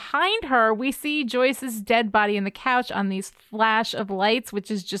 While behind her, we see Joyce's dead body in the couch on these flash of lights, which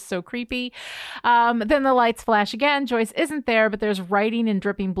is just so creepy. Then the lights flash again. Joyce isn't there, but there's writing and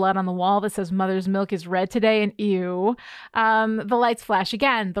dripping blood on the wall that says mother's milk is red today, and ew. The lights flash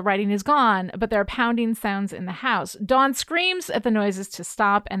again. The writing is gone, but there are pounding sounds in the house. Dawn screams at the noises to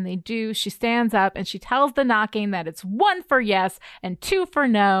stop, and they do. She stands up and she tells the knocking that it's 1 for yes and 2 for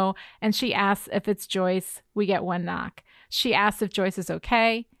no. And she asks if it's Joyce. We get 1 knock. She asks if Joyce is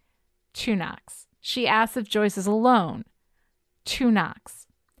okay. 2 knocks. She asks if Joyce is alone. 2 knocks.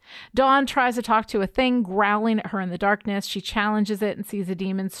 Dawn tries to talk to a thing growling at her in the darkness. She challenges it and sees a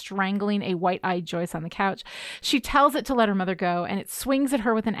demon strangling a white-eyed Joyce on the couch. She tells it to let her mother go, and it swings at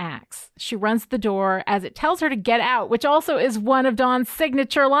her with an axe. She runs to the door as it tells her to get out, which also is one of Dawn's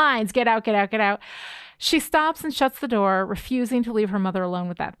signature lines. Get out, get out, get out. She stops and shuts the door, refusing to leave her mother alone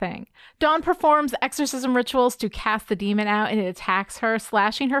with that thing. Dawn performs exorcism rituals to cast the demon out, and it attacks her,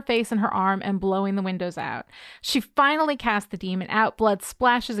 slashing her face and her arm and blowing the windows out. She finally casts the demon out. Blood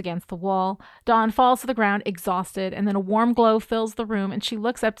splashes against the wall. Dawn falls to the ground, exhausted, and then a warm glow fills the room, and she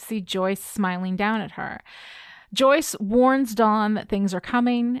looks up to see Joyce smiling down at her. Joyce warns Dawn that things are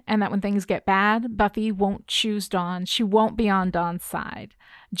coming and that when things get bad, Buffy won't choose Dawn. She won't be on Dawn's side.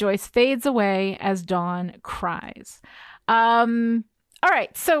 Joyce fades away as Dawn cries. All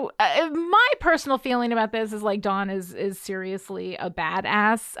right, so my personal feeling about this is like Dawn is seriously a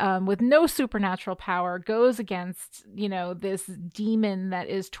badass with no supernatural power, goes against, this demon that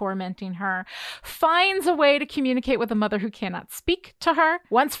is tormenting her, finds a way to communicate with a mother who cannot speak to her,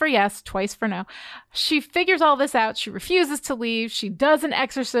 1 for yes, 2 for no. She figures all this out. She refuses to leave. She does an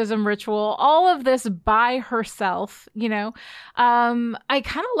exorcism ritual, all of this by herself, I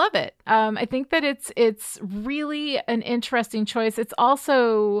kind of love it. I think that it's really an interesting choice. It's also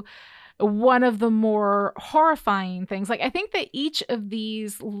one of the more horrifying things. Like, I think that each of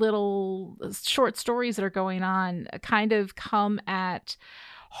these little short stories that are going on kind of come at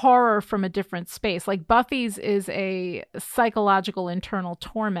horror from a different space. Like Buffy's is a psychological internal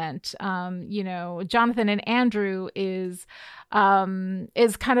torment. Jonathan and Andrew is kind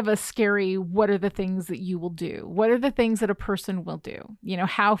of a scary, what are the things that you will do? What are the things that a person will do?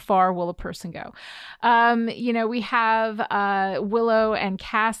 How far will a person go? We have Willow and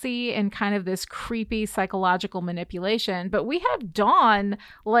Cassie in kind of this creepy psychological manipulation, but we have Dawn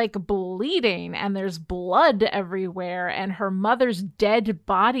like bleeding and there's blood everywhere and her mother's dead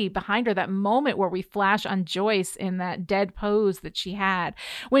body behind her. That moment where we flash on Joyce in that dead pose that she had.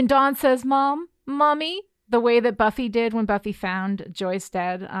 When Dawn says, Mommy, the way that Buffy did when Buffy found Joyce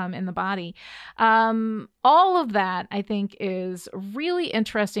dead in the body. All of that, I think, is really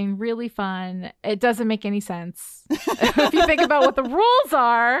interesting, really fun. It doesn't make any sense if you think about what the rules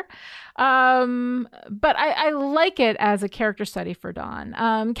are. But I like it as a character study for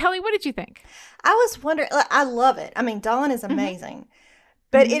Dawn. Kelly, what did you think? I was wondering, I love it. I mean, Dawn is amazing.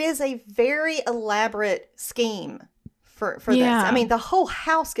 But it is a very elaborate scheme for this. I mean, the whole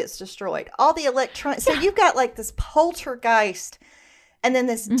house gets destroyed. All the electronics. So you've got like this poltergeist and then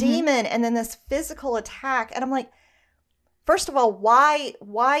this demon and then this physical attack. And I'm like, first of all,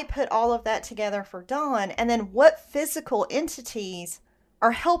 why put all of that together for Dawn? And then what physical entities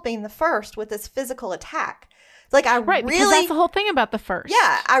are helping the first with this physical attack? Like, because that's the whole thing about the first.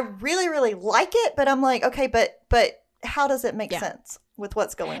 Yeah, I really, really like it. But I'm like, okay, but how does it make sense with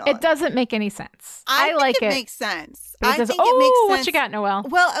what's going on? It doesn't make any sense. I like think it makes sense. I think it makes sense. What you got, Noelle?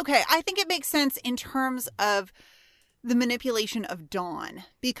 Well, okay. I think it makes sense in terms of the manipulation of Dawn.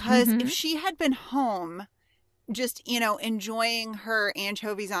 Because if she had been home just, enjoying her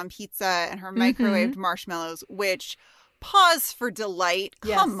anchovies on pizza and her microwaved marshmallows, which, pause for delight.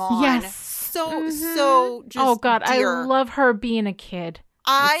 Come on. Yes. So just oh, God. dear. I love her being a kid.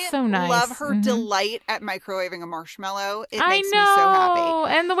 I so nice. love her delight at microwaving a marshmallow. It I makes me so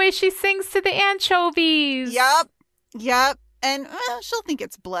happy. And the way she sings to the anchovies. Yep. And she'll think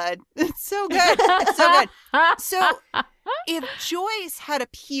it's blood. It's so good. It's so good. So if Joyce had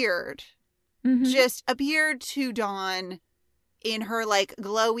appeared, just appeared to Dawn in her like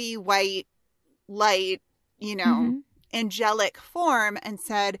glowy white light, you know, angelic form and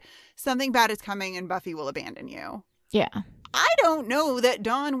said, something bad is coming and Buffy will abandon you. Yeah. I don't know that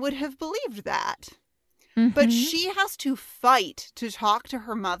Dawn would have believed that. But she has to fight to talk to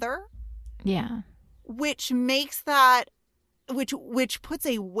her mother. Yeah. Which makes that, which puts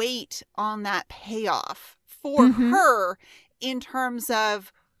a weight on that payoff for her in terms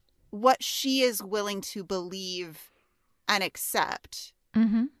of what she is willing to believe and accept.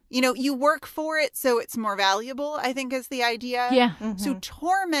 You know, you work for it so it's more valuable, I think is the idea. Yeah. So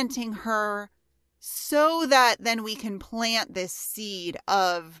tormenting her so that then we can plant this seed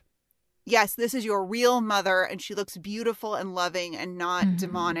of, yes, this is your real mother and she looks beautiful and loving and not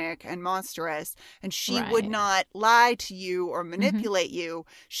demonic and monstrous. And she would not lie to you or manipulate you.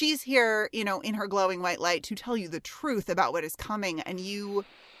 She's here, you know, in her glowing white light to tell you the truth about what is coming. And you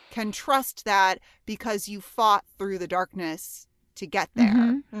can trust that because you fought through the darkness to get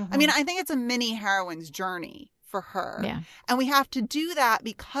there. I mean, I think it's a mini heroine's journey for her. Yeah. And we have to do that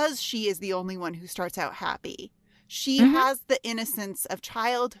because she is the only one who starts out happy. She has the innocence of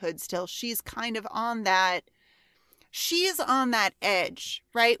childhood still. She's kind of on that, she's on that edge,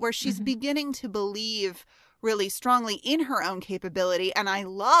 right? Where she's beginning to believe really strongly in her own capability. And I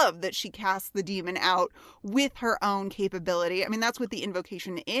love that she casts the demon out with her own capability. I mean, that's what the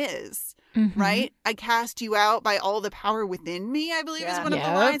invocation is, right? I cast you out by all the power within me, I believe is one of the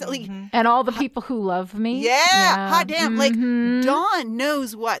lines. Like, and all the people who love me. Yeah. Hot damn. Like, Dawn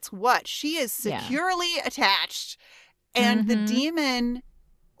knows what's what. She is securely attached. And the demon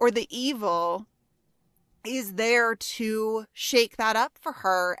or the evil is there to shake that up for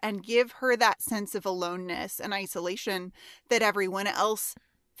her and give her that sense of aloneness and isolation that everyone else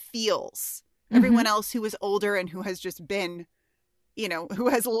feels. Everyone else who is older and who has just been, you know, who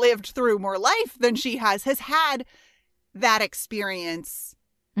has lived through more life than she has had that experience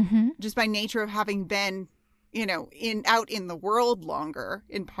just by nature of having been, you know, out in the world longer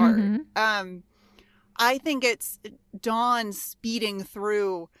in part. I think it's Dawn speeding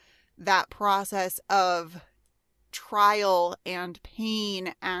through that process of trial and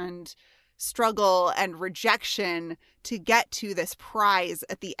pain and struggle and rejection to get to this prize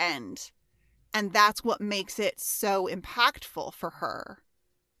at the end. And that's what makes it so impactful for her.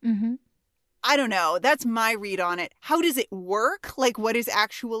 I don't know. That's my read on it. How does it work? Like, what is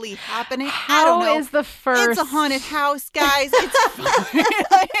actually happening? I don't know. How is the first... It's a haunted house, guys. It's fine.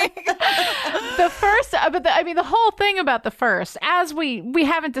 The first... But the whole thing about the first, as we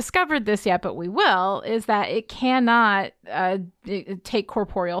haven't discovered this yet, but we will, is that it cannot take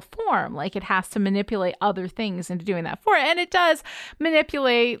corporeal form. Like, it has to manipulate other things into doing that for it. And it does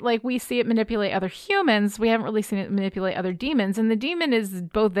manipulate, like, we see it manipulate other humans. We haven't really seen it manipulate other demons. And the demon is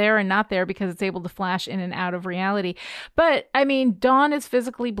both there and not there because it's able to flash in and out of reality. But I mean, Dawn is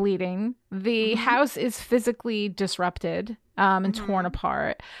physically bleeding. The house is physically disrupted and torn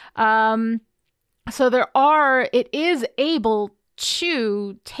apart. So it is able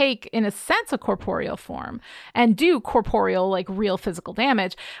to take, in a sense, a corporeal form and do corporeal, like real physical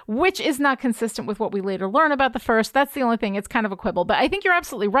damage, which is not consistent with what we later learn about the first. That's the only thing. It's kind of a quibble. But I think you're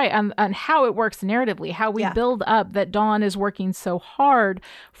absolutely right on how it works narratively, how we build up that Dawn is working so hard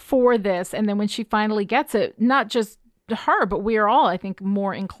for this. And then when she finally gets it, not just her, but we are all, I think,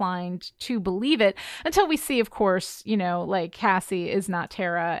 more inclined to believe it until we see, of course, you know, like Cassie is not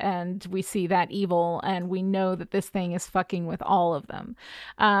Tara and we see that evil and we know that this thing is fucking with all of them.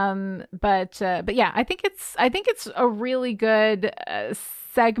 But yeah, I think it's a really good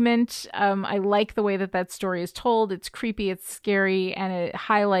segment. I like the way that story is told. It's creepy, it's scary, and it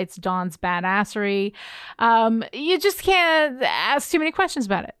highlights Dawn's badassery. You just can't ask too many questions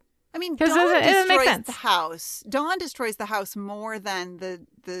about it. I mean, Dawn destroys the house. Dawn destroys the house more than the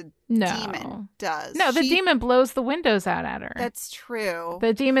demon does. No, the demon blows the windows out at her. That's true.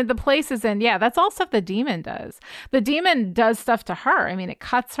 The place is in. Yeah, that's all stuff the demon does. The demon does stuff to her. I mean, it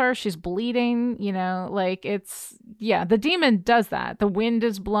cuts her. She's bleeding, you know, like the demon does that. The wind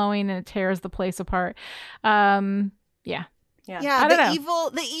is blowing and it tears the place apart. Yeah.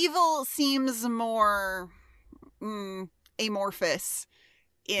 The evil seems more amorphous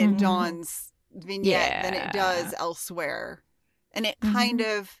in Dawn's vignette than it does elsewhere. And it kind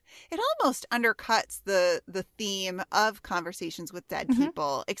of, it almost undercuts the theme of conversations with dead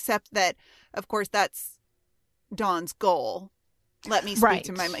people, except that, of course, that's Dawn's goal. let me speak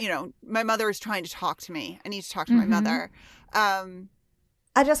to my mother is trying to talk to me. I need to talk to my mother.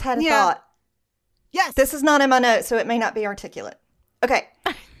 I just had a thought. Yes. This is not in my notes, so it may not be articulate. Okay.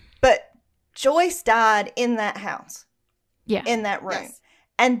 But Joyce died in that house. Yeah. In that room. Yes.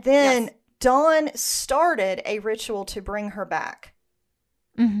 And then Dawn started a ritual to bring her back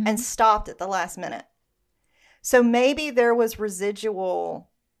and stopped at the last minute. So maybe there was residual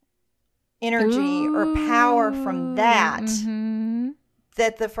energy or power from that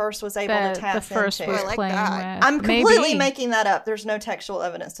that the first was able to tap the first into. Was playing with. I'm completely making that up. There's no textual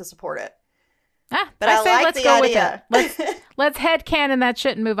evidence to support it. But I say like let's the go idea. with it. Let's headcanon that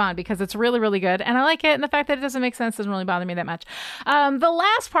shit and move on, because it's really, really good. And I like it. And the fact that it doesn't make sense doesn't really bother me that much. The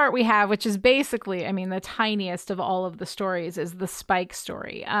last part we have, which is basically, I mean, the tiniest of all of the stories, is the Spike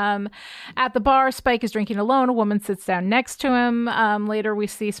story. At the bar, Spike is drinking alone. A woman sits down next to him. Later, we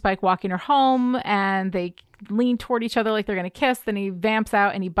see Spike walking her home, and they lean toward each other like they're going to kiss. Then he vamps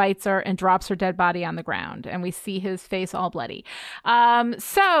out and he bites her and drops her dead body on the ground. And we see his face all bloody.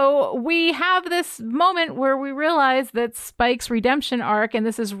 So we have this moment where we realize that Spike's redemption arc, and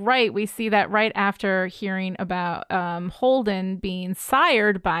this is right, we see that right after hearing about Holden being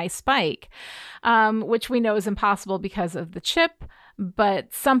sired by Spike, which we know is impossible because of the chip.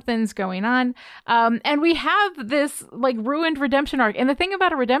 But something's going on. And we have this like ruined redemption arc. And the thing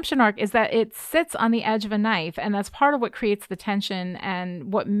about a redemption arc is that it sits on the edge of a knife. And that's part of what creates the tension,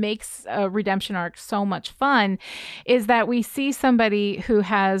 and what makes a redemption arc so much fun is that we see somebody who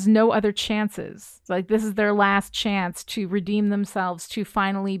has no other chances. Like, this is their last chance to redeem themselves, to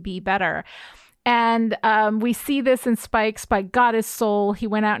finally be better. And we see this in Spike. Spike got his soul. He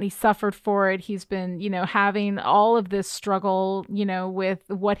went out and he suffered for it. He's been, having all of this struggle, with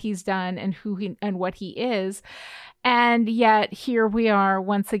what he's done and who he and what he is. And yet here we are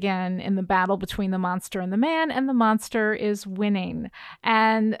once again in the battle between the monster and the man, and the monster is winning.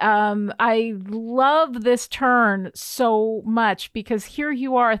 And I love this turn so much, because here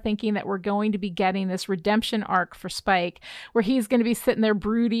you are thinking that we're going to be getting this redemption arc for Spike, where he's going to be sitting there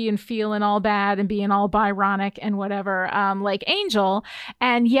broody and feeling all bad and being all Byronic and whatever, like Angel.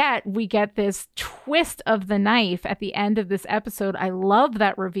 And yet we get this twist of the knife at the end of this episode. I love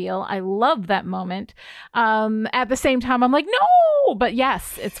that reveal. I love that moment. At the same time, I'm like, no, but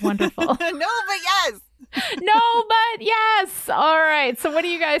yes, it's wonderful. No, but yes. No, but yes. All right. So what do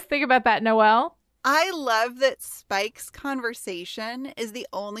you guys think about that, Noelle? I love that Spike's conversation is the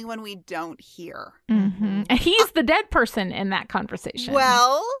only one we don't hear. And he's the dead person in that conversation.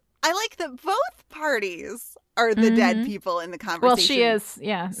 Well, I like that both parties are the dead people in the conversation. Well, she is,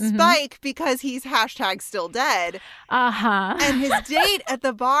 yeah. Spike, because he's #still dead. And his date at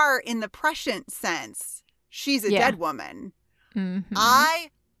the bar, in the prescient sense, she's a dead woman. I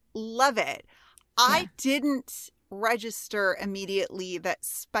love it. I didn't register immediately that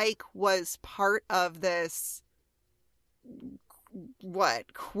Spike was part of this,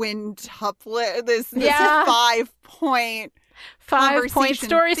 quintuplet, this 5-point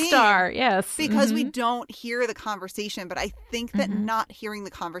story theme, star. Yes. Because we don't hear the conversation, but I think that not hearing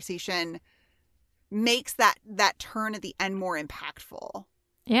the conversation makes that turn at the end more impactful.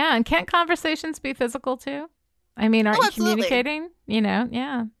 Yeah, and can't conversations be physical too? I mean, aren't you communicating?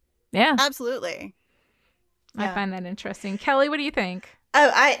 Yeah. Absolutely. I find that interesting. Kelly, what do you think?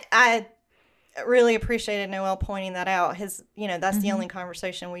 Oh, I really appreciated Noelle pointing that out. That's the only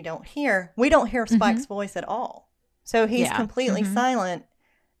conversation we don't hear. We don't hear Spike's voice at all. So he's completely silent,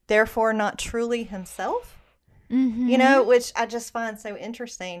 therefore not truly himself, which I just find so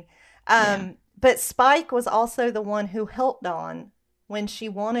interesting. But Spike was also the one who helped Dawn when she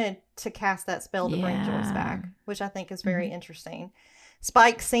wanted to cast that spell to bring Joyce back, which I think is very interesting.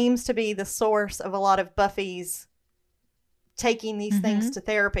 Spike seems to be the source of a lot of Buffy's taking these things to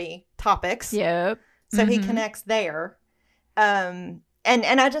therapy topics. Yep. So he connects there. And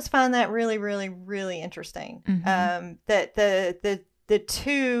I just find that really, really, really interesting. That the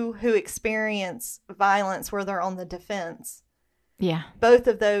two who experience violence where they're on the defense, both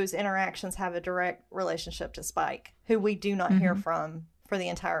of those interactions have a direct relationship to Spike, who we do not hear from for the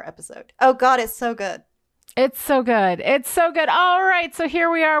entire episode. Oh God, it's so good. It's so good. It's so good. All right. So here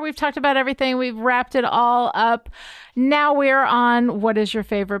we are. We've talked about everything. We've wrapped it all up. Now we're on what is your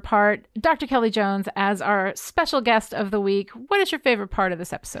favorite part? Dr. Kelly Jones, as our special guest of the week, what is your favorite part of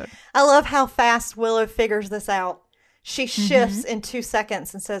this episode? I love how fast Willow figures this out. She shifts in 2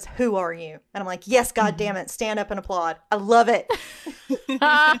 seconds and says, "Who are you?" And I'm like, yes, God damn it. Stand up and applaud. I love it.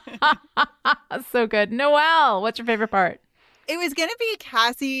 So good. Noelle, what's your favorite part? It was going to be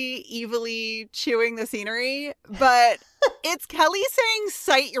Cassie evilly chewing the scenery, but it's Kelly saying,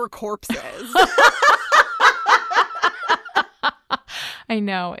 "Cite your corpses." I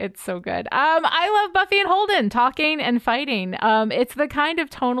know. It's so good. I love Buffy and Holden talking and fighting. It's the kind of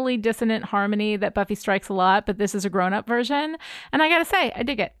tonally dissonant harmony that Buffy strikes a lot, but this is a grown-up version. And I gotta say, I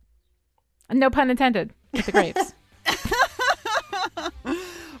dig it. No pun intended with the grapes.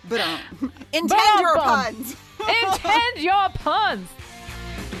 But intend your puns. Intend your puns.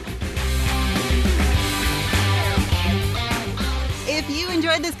 If you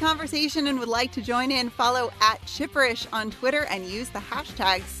enjoyed this conversation and would like to join in, follow @Chipperish on Twitter and use the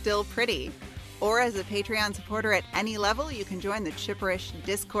hashtag StillPretty. Or as a Patreon supporter at any level, you can join the Chipperish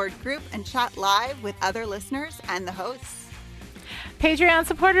Discord group and chat live with other listeners and the hosts. Patreon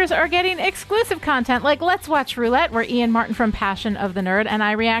supporters are getting exclusive content like Let's Watch Roulette, where Ian Martin from Passion of the Nerd and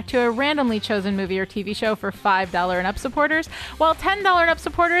I react to a randomly chosen movie or TV show for $5 and up supporters, while $10 and up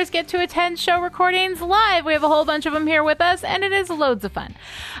supporters get to attend show recordings live. We have a whole bunch of them here with us, and it is loads of fun.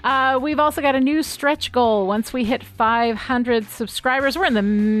 We've also got a new stretch goal. Once we hit 500 subscribers, we're in the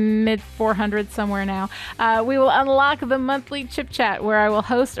mid-400s somewhere now, we will unlock the monthly Chip Chat, where I will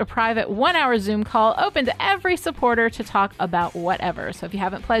host a private 1-hour Zoom call open to every supporter to talk about whatever. So if you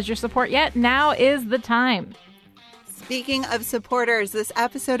haven't pledged your support yet, now is the time. Speaking of supporters, this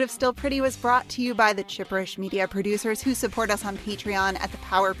episode of Still Pretty was brought to you by the Chipperish Media producers who support us on Patreon at the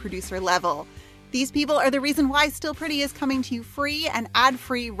power producer level. These people are the reason why Still Pretty is coming to you free and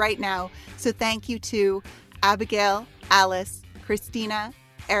ad-free right now. So thank you to Abigail, Alice, Christina,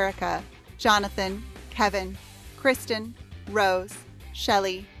 Erica, Jonathan, Kevin, Kristen, Rose,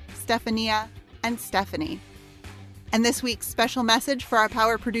 Shelley, Stephania, and Stephanie. And this week's special message for our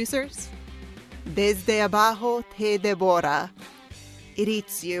power producers: Desde abajo te devora. It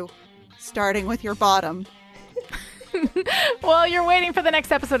eats you, starting with your bottom. While you're waiting for the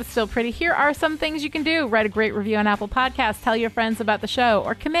next episode of Still Pretty, here are some things you can do. Write a great review on Apple Podcasts, tell your friends about the show,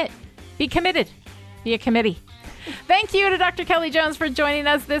 or commit. Be committed. Be a committee. Thank you to Dr. Kelly Jones for joining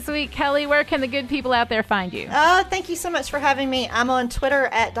us this week. Kelly, where can the good people out there find you? Thank you so much for having me. I'm on Twitter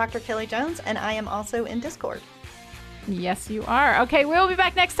at Dr. Kelly Jones, and I am also in Discord. Yes, you are. Okay, we'll be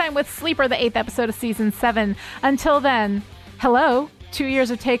back next time with Sleeper, the 8th episode of Season 7. Until then, hello, 2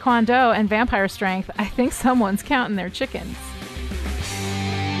 years of Taekwondo and vampire strength. I think someone's counting their chickens.